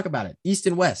let's talk about it. East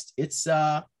and West. It's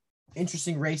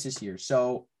interesting races here.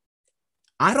 So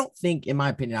I don't think, in my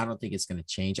opinion, it's going to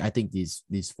change. I think these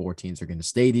 4 teams are going to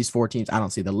stay these 4 teams. I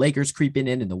don't see the Lakers creeping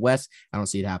in the West. I don't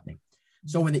see it happening.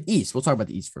 So in the East, we'll talk about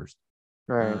the East first.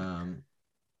 Right.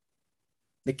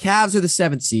 The Cavs are the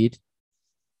 7th seed.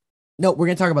 No, we're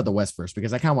gonna talk about the West first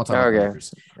because I kind of want to talk about the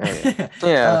Lakers. Okay.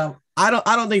 Yeah. I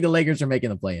don't think the Lakers are making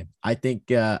the play-in. I think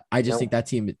think that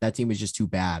team is just too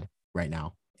bad right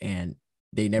now, and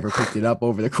they never picked it up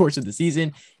over the course of the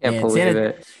season. Can't And believe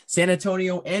it. San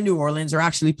Antonio and New Orleans are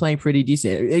actually playing pretty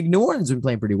decent. New Orleans has been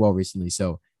playing pretty well recently.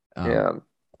 So Yeah.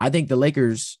 I think the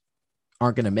Lakers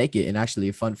aren't going to make it. And actually,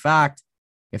 a fun fact,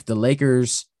 if the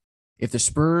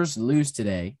Spurs lose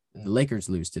today, and the Lakers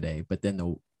lose today, but then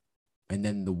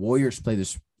the Warriors play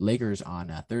the Lakers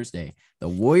on Thursday, the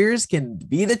Warriors can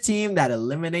be the team that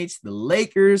eliminates the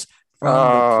Lakers from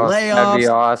the That'd be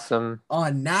playoffs awesome.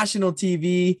 on national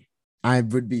TV. I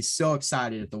would be so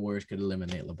excited if the Warriors could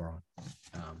eliminate LeBron.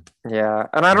 Yeah,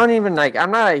 and I don't even I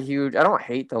don't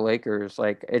hate the Lakers.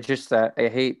 Like, it's just that I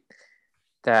hate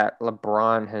that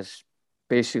LeBron has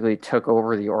basically took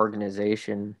over the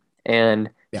organization,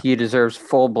 and he deserves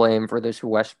full blame for this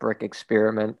Westbrook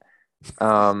experiment.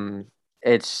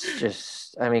 It's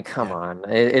just, I mean, come on.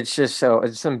 It's just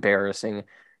it's embarrassing.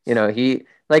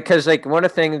 Because one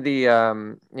of the things the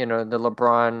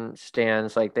LeBron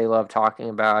stands, like, they love talking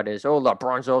about is, oh,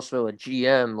 LeBron's also a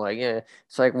GM. Like, yeah,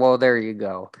 it's like, well, there you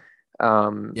go.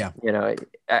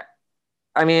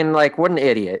 I mean, like, what an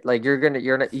idiot. Like, you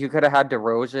could have had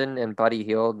DeRozan and Buddy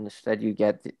Hield. Instead, you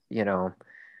get,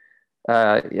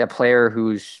 a player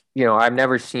who's, I've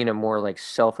never seen a more like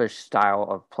selfish style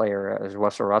of player as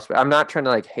Russell Westbrook. I'm not trying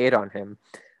to like hate on him.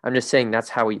 I'm just saying that's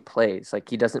how he plays. Like,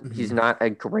 he's not a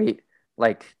great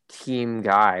like team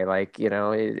guy. Like,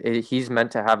 he's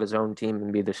meant to have his own team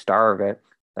and be the star of it.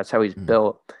 That's how he's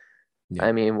built. Yeah.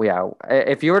 I mean,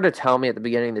 if you were to tell me at the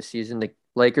beginning of the season the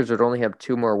Lakers would only have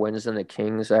 2 more wins than the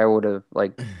Kings, I would have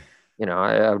I would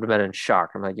have been in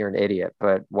shock. I'm like, you're an idiot.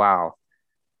 But wow.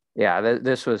 Yeah,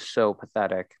 this was so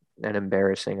pathetic and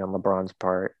embarrassing on LeBron's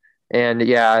part. And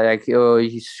yeah, like,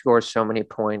 he scores so many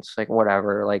points, like,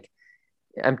 whatever, like,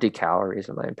 empty calories,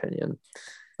 in my opinion.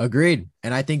 Agreed.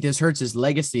 And I think this hurts his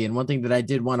legacy. And one thing that I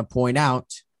did want to point out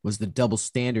was the double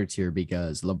standards here,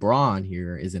 because LeBron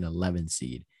here is an 11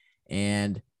 seed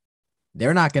and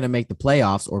they're not going to make the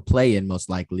playoffs or play in, most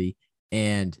likely.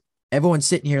 And everyone's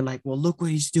sitting here like, well, look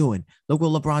what he's doing. Look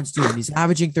what LeBron's doing. He's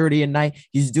averaging 30 a night.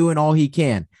 He's doing all he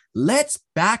can. Let's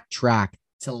backtrack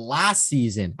to last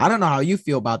season. I don't know how you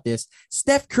feel about this.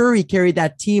 Steph Curry carried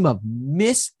that team of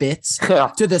misfits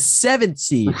to the 7th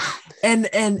seed. And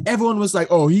everyone was like,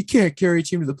 oh, he can't carry a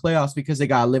team to the playoffs because they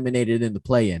got eliminated in the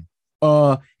play-in.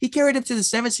 He carried him to the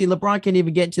 7th seed. LeBron can't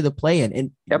even get into the play-in.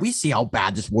 And we see how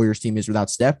bad this Warriors team is without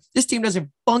Steph. This team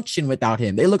doesn't function without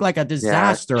him. They look like a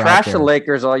disaster. Yeah, trash the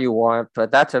Lakers all you want,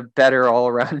 but that's a better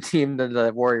all-around team than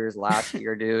the Warriors last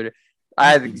year, dude.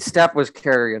 Steph was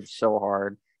carrying so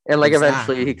hard. And like,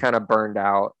 eventually he kind of burned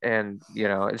out. And,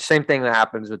 same thing that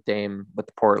happens with Dame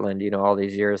with Portland, all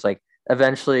these years. Like,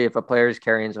 eventually, if a player is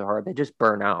carrying so hard, they just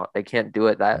burn out. They can't do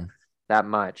it that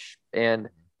much. And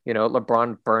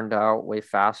LeBron burned out way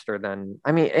faster than,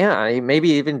 he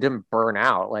maybe even didn't burn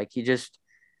out. Like, he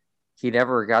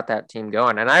never got that team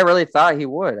going. And I really thought he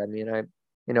would.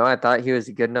 I thought he was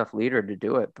a good enough leader to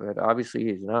do it, but obviously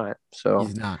he's not. So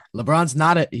he's not. LeBron's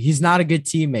he's not a good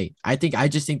teammate. I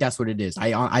just think that's what it is.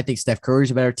 I think Steph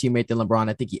Curry's a better teammate than LeBron.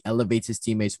 I think he elevates his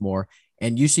teammates more.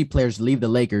 And you see players leave the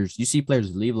Lakers. You see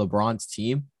players leave LeBron's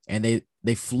team and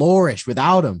they flourish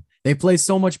without him. They play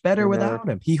so much better without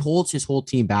him. He holds his whole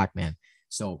team back, man.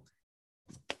 So,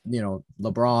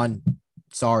 LeBron,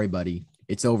 sorry, buddy.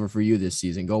 It's over for you this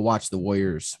season. Go watch the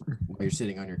Warriors while you're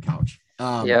sitting on your couch.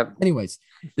 Anyways,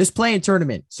 this play-in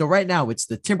tournament. So right now it's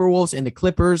the Timberwolves and the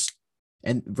Clippers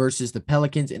and versus the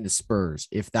Pelicans and the Spurs.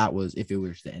 If it was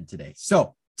to end today.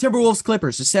 So Timberwolves,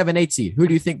 Clippers, the 7-8 seed. Who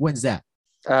do you think wins that?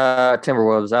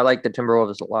 Timberwolves. I like the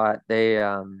Timberwolves a lot. They,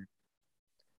 I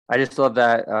just love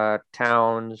that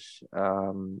Towns,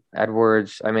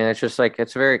 Edwards. It's just like,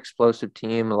 it's a very explosive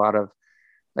team. A lot of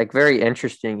like very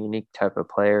interesting, unique type of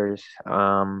players.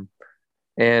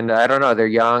 And I don't know, they're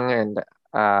young and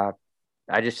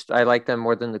I like them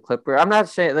more than the Clippers. I'm not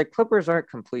saying the Clippers aren't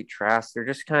complete trash. They're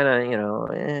just kind of,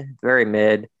 very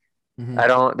mid.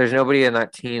 Mm-hmm. There's nobody in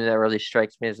that team that really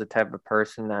strikes me as the type of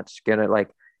person that's going to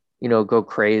go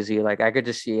crazy. Like, I could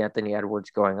just see Anthony Edwards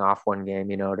going off one game,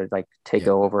 to like take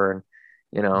over.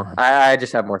 And, mm-hmm. I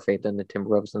just have more faith in the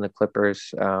Timberwolves than the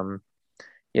Clippers. Kawhi,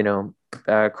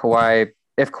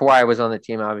 if Kawhi was on the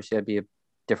team, obviously that'd be a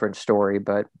different story,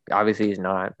 but obviously he's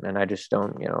not, and I just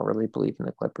don't really believe in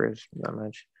the Clippers that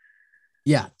much.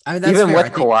 Yeah, that's even fair.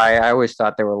 With Kawhi, I always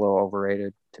thought they were a little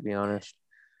overrated, to be honest.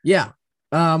 Yeah.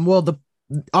 Well,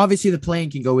 obviously the play-in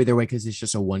can go either way because it's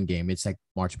just a one game. It's like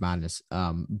March Madness.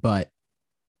 But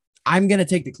I'm gonna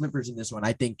take the Clippers in this one.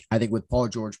 I think with Paul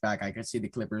George back, I can see the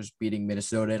Clippers beating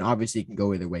Minnesota, and obviously it can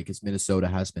go either way because Minnesota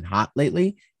has been hot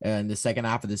lately in the second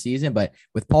half of the season. But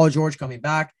with Paul George coming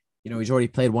back, he's already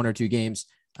played 1 or 2 games.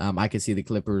 I could see the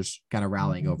Clippers kind of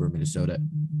rallying over Minnesota,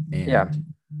 and Yeah.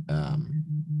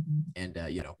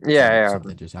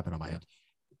 Something just happened on my end.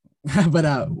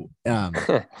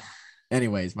 But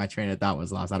anyways, my train of thought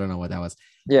was lost. I don't know what that was.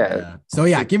 Yeah.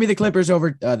 Give me the Clippers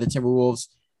over the Timberwolves,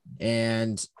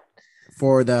 and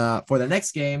for the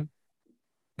next game,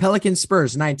 Pelicans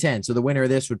Spurs 9-10. So the winner of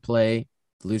this would play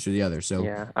the loser of the other. So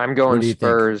yeah, I'm going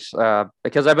Spurs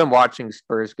because I've been watching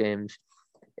Spurs games,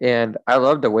 and I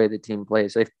love the way the team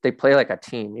plays. They play like a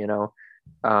team,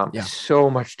 so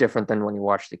much different than when you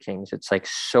watch the Kings. It's like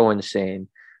so insane,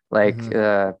 like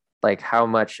how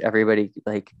much everybody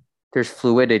like. There's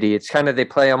fluidity. It's kind of they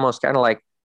play almost kind of like.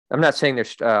 I'm not saying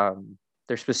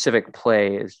their specific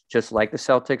play is just like the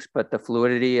Celtics, but the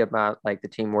fluidity about like the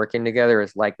team working together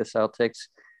is like the Celtics.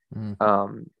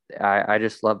 I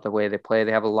just love the way they play.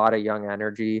 They have a lot of young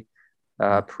energy.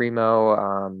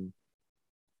 Primo,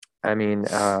 and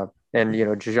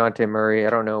DeJounte Murray, I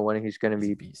don't know when he's going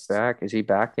to be back. Is he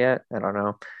back yet? I don't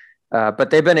know. But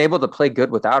they've been able to play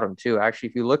good without him too. Actually,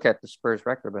 if you look at the Spurs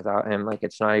record without him, like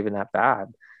it's not even that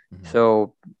bad.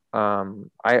 So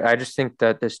I just think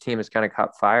that this team has kind of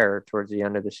caught fire towards the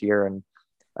end of this year. And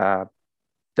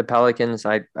the Pelicans,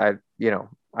 I'm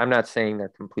not saying they're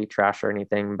complete trash or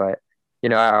anything, but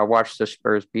I watched the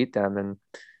Spurs beat them, and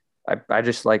I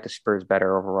just like the Spurs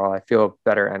better overall. I feel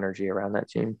better energy around that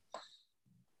team.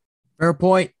 Fair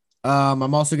point.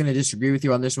 I'm also going to disagree with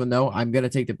you on this one, though. I'm going to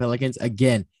take the Pelicans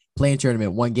again. Playing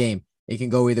tournament, one game. It can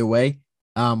go either way.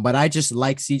 But I just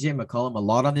like CJ McCollum a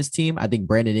lot on this team. I think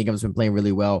Brandon Ingram's been playing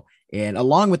really well. And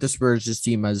along with the Spurs, this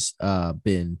team has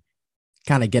been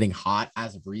kind of getting hot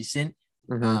as of recent.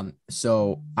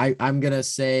 So I'm going to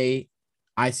say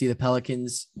I see the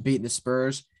Pelicans beating the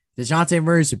Spurs. DeJounte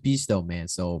Murray's a beast, though, man.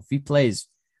 So if he plays,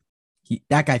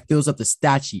 that guy fills up the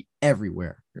stat sheet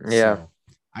everywhere. Yeah. So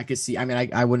I could see. I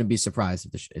mean, I wouldn't be surprised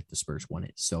if the Spurs won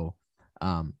it. So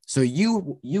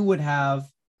you would have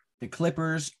the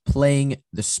Clippers playing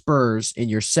the Spurs in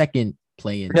your second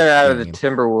play-in. They're out of the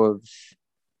Timberwolves.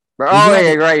 Oh,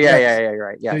 yeah, right. Yeah,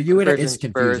 right. Yeah. So you would. It's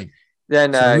confusing.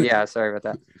 Then, sorry about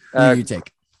that. Who do you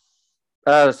take?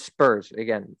 Spurs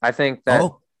again. I think that.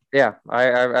 Oh. Yeah, I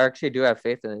actually do have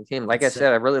faith in the team. Like I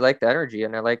said, I really like the energy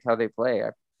and I like how they play.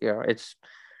 It's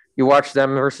you watch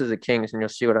them versus the Kings and you'll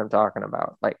see what I'm talking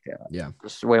about. Like,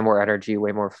 just way more energy,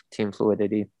 way more team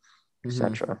fluidity,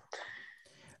 etc.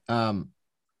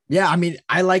 Yeah, I mean,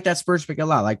 I like that Spurs pick a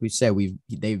lot. Like we said,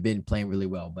 they've been playing really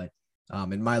well. But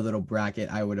in my little bracket,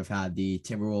 I would have had the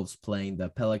Timberwolves playing the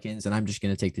Pelicans, and I'm just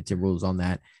going to take the Timberwolves on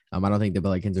that. I don't think the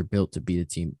Pelicans are built to be a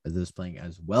team that's playing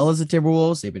as well as the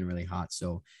Timberwolves. They've been really hot.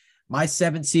 So my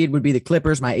 7th seed would be the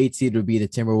Clippers. My 8th seed would be the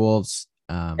Timberwolves.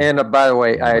 And by the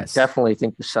way, I definitely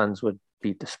think the Suns would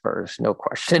beat the Spurs, no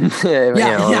question. I agree.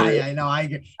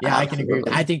 Yeah, I can agree.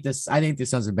 I think the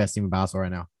Suns are the best team in basketball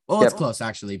right now. Well, it's close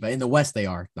actually, but in the West they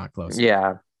are not close.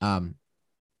 Yeah.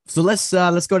 So let's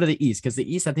go to the East, because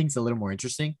the East I think is a little more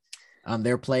interesting.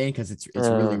 They're playing because it's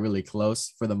really, really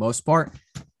close for the most part.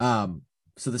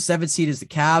 So the 7th seed is the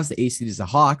Cavs, the 8th seed is the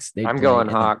Hawks. I'm going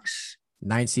Hawks.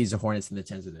 9 seeds the Hornets, and the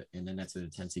 10s are the Nets are the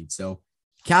 10 seed. So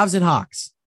Cavs and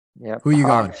Hawks. Yeah. Who are you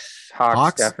going?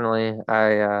 Hawks definitely.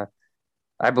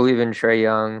 I believe in Trae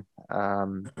Young.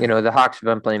 The Hawks have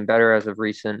been playing better as of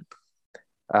recent.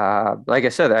 Like I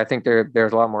said, I think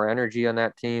there's a lot more energy on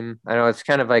that team. I know it's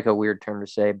kind of like a weird term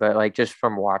to say, but like just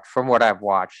from what I've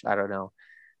watched, I don't know.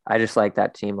 I just like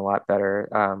that team a lot better.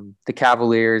 The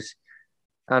Cavaliers,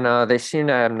 I don't know, they seem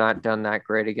to have not done that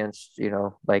great against,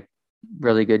 like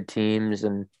really good teams.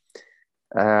 And,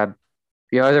 they're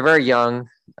very young.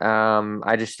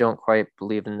 I just don't quite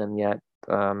believe in them yet.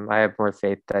 I have more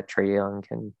faith that Trae Young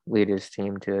can lead his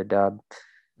team to a dub.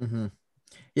 Mm-hmm.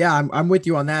 Yeah, I'm with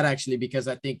you on that actually, because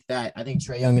I think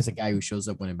Trae Young is a guy who shows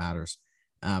up when it matters.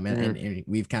 And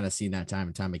we've kind of seen that time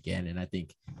and time again. And I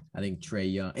think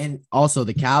Trae Young, and also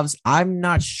the Cavs, I'm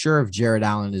not sure if Jared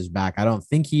Allen is back. I don't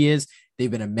think he is.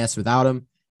 They've been a mess without him.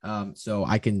 So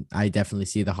I definitely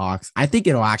see the Hawks. I think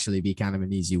it'll actually be kind of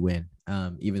an easy win.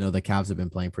 Even though the Cavs have been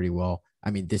playing pretty well. I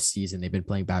mean, this season they've been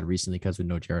playing bad recently because with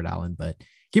no Jared Allen, but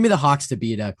give me the Hawks to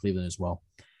beat Cleveland as well.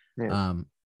 Yeah.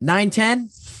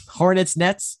 9-10 Hornets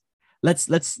Nets. Let's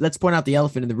point out the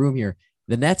elephant in the room here.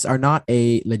 The Nets are not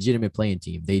a legitimate playing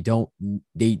team. They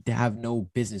have no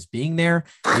business being there.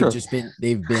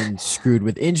 They've been screwed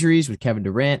with injuries with Kevin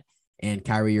Durant and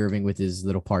Kyrie Irving with his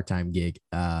little part-time gig.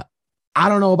 I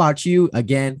don't know about you.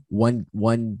 Again,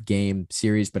 one game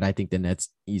series, but I think the Nets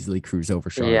easily cruise over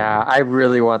Charlotte. Yeah, I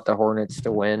really want the Hornets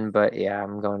to win, but yeah,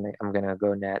 I'm gonna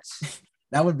go Nets.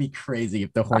 That would be crazy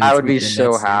if the Hornets. I would be beat the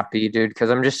so Nets, dude. happy, dude, because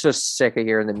I'm just so sick of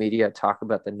hearing the media talk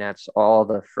about the Nets all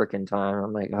the freaking time.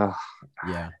 I'm like, oh.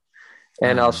 Yeah.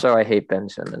 And also, I hate Ben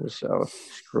Simmons, so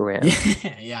screw him.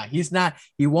 Yeah, he's not.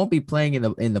 He won't be playing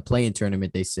in the play-in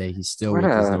tournament. They say he's still What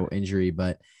with his a- little injury,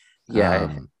 but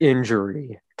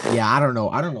injury. yeah, I don't know.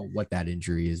 I don't know what that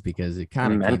injury is because it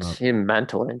kind of came up.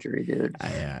 Mental injury, dude.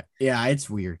 Yeah, it's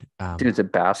weird. Dude's a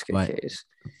basket case.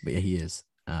 But yeah, he is.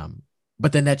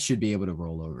 But the Nets should be able to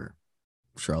roll over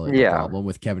Charlotte. No problem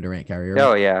with Kevin Durant, Kyrie Irving.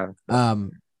 Oh yeah.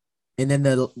 And then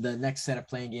the next set of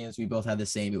playing games we both had the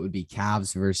same. It would be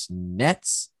Cavs versus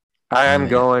Nets. I'm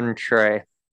going Trey.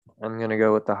 I'm gonna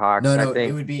go with the Hawks. No, I think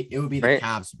it would be the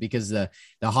Cavs because the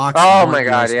Hawks. Oh my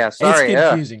God, yeah. Sorry, it's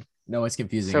confusing. Yeah. No, it's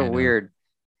confusing. So weird.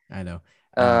 I know.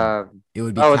 It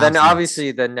would be. Oh, Cavs, then Nets.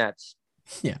 Obviously the Nets.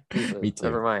 Yeah, me too.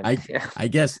 Never mind. I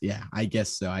guess. Yeah, I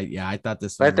guess so. I thought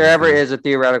this. But if there ever is a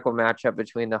theoretical matchup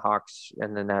between the Hawks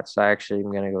and the Nets, I actually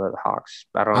am gonna go with the Hawks.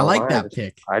 I don't know. I like that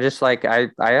pick. I just like. I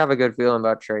have a good feeling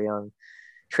about Trae Young.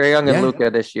 Trae Young and Luka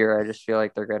this year. I just feel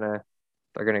like they're gonna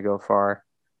go far.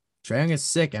 Trae Young is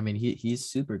sick. I mean, he's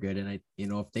super good, and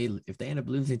if they end up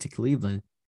losing to Cleveland,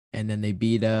 and then they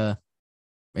beat and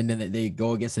then they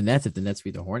go against the Nets, if the Nets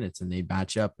beat the Hornets, and they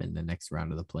match up in the next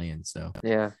round of the play-in. So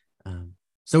yeah.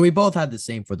 So we both had the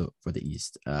same for the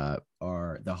East.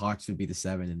 Or the Hawks would be the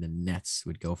 7, and the Nets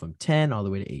would go from 10 all the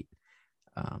way to 8.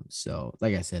 So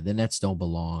like I said, the Nets don't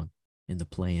belong in the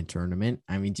play-in tournament.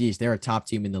 I mean, geez, they're a top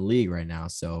team in the league right now.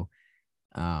 So,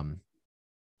 we'll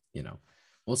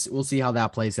see how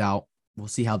that plays out. We'll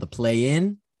see how the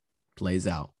play-in plays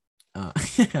out.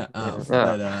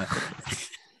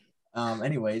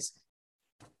 Anyways,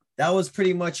 that was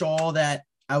pretty much all that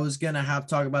I was going to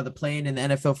talk about the play-in and the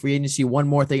NFL free agency. One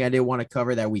more thing I did want to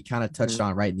cover that we kind of touched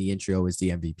on right in the intro is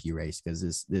the MVP race,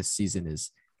 because this season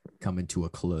is coming to a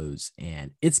close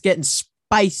and it's getting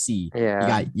spicy.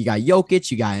 Yeah. You got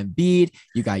Jokic, you got Embiid,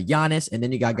 you got Giannis, and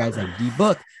then you got guys like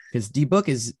D-Book, because D-Book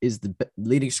is the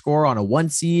leading scorer on a 1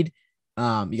 seed.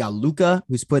 You got Luka,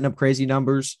 who's putting up crazy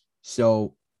numbers.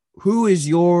 So who is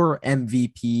your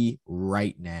MVP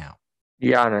right now?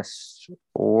 Giannis,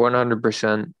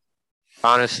 100%.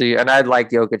 Honestly, and I'd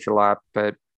like Jokic a lot,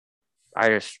 but I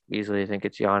just easily think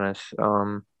it's Giannis.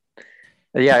 I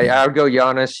would go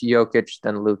Giannis, Jokic,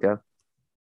 then Luka.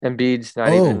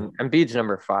 Embiid's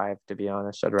number 5, to be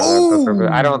honest. I'd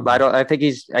rather I think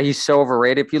he's so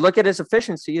overrated. If you look at his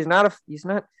efficiency, he's not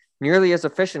nearly as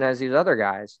efficient as these other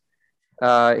guys.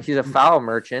 He's a foul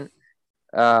merchant,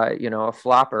 a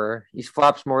flopper. He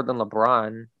flops more than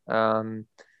LeBron.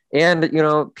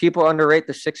 And people underrate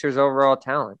the Sixers' overall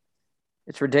talent.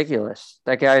 It's ridiculous.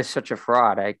 That guy is such a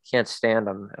fraud. I can't stand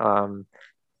him.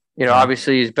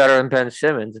 Obviously he's better than Ben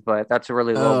Simmons, but that's a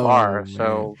really low bar. Man.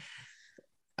 So,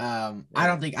 I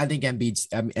think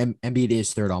Embiid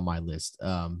is 3rd on my list.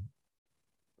 I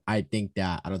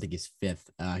don't think he's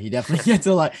 5th. He definitely gets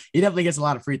a lot. He definitely gets a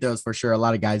lot of free throws for sure. A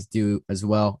lot of guys do as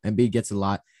well. Embiid gets a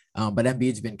lot. But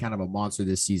Embiid's been kind of a monster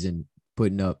this season,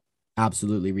 putting up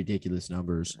absolutely ridiculous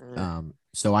numbers.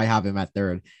 So I have him at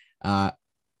 3rd.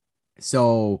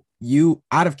 So you,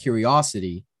 out of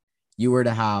curiosity, you were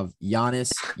to have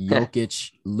Giannis,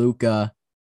 Jokic, Luka.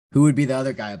 Who would be the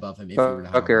other guy above him if you were to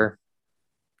have Booker?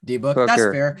 D-Book. That's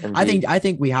fair. I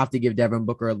think we have to give Devin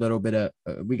Booker a little bit of.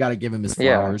 We got to give him his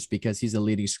flowers because he's a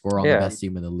leading scorer on the best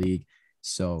team in the league.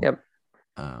 So,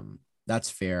 that's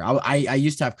fair. I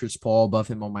used to have Chris Paul above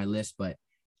him on my list, but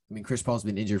I mean Chris Paul's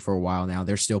been injured for a while now.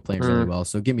 They're still playing really well.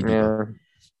 So give me D-Book.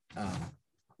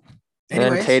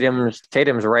 And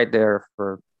Tatum's right there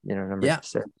for number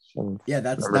 6. And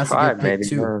that's number 5 maybe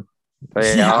too.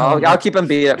 But I'll keep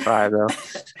Embiid at 5 though.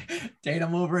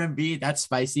 Tatum over Embiid, that's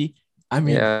spicy. I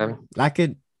mean, I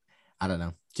don't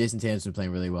know. Jason Tatum's been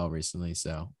playing really well recently,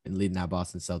 and leading that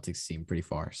Boston Celtics team pretty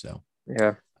far. So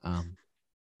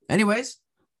anyways,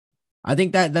 I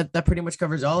think that pretty much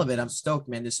covers all of it. I'm stoked,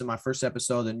 man. This is my first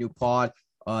episode of the new pod,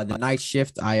 the night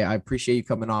shift. I appreciate you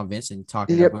coming on, Vince, and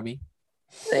talking up with me.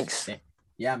 Thanks.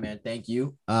 Yeah, man. Thank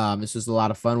you. This was a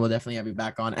lot of fun. We'll definitely have you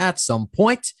back on at some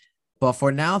point. But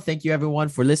for now, thank you everyone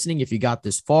for listening. If you got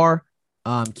this far,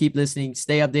 keep listening.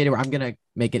 Stay updated. I'm gonna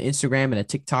make an Instagram and a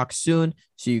TikTok soon,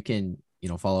 so you can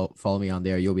follow me on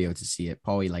there. You'll be able to see it.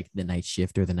 Probably like the Night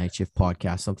Shift or the Night Shift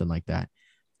podcast, something like that.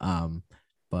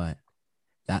 But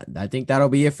I think that'll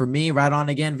be it for me. Right on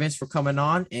again, Vince, for coming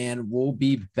on, and we'll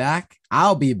be back.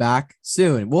 I'll be back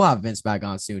soon. We'll have Vince back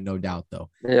on soon, no doubt, though.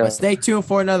 Yeah. But stay tuned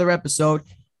for another episode,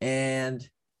 and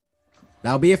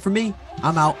that'll be it for me.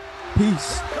 I'm out.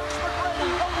 Peace.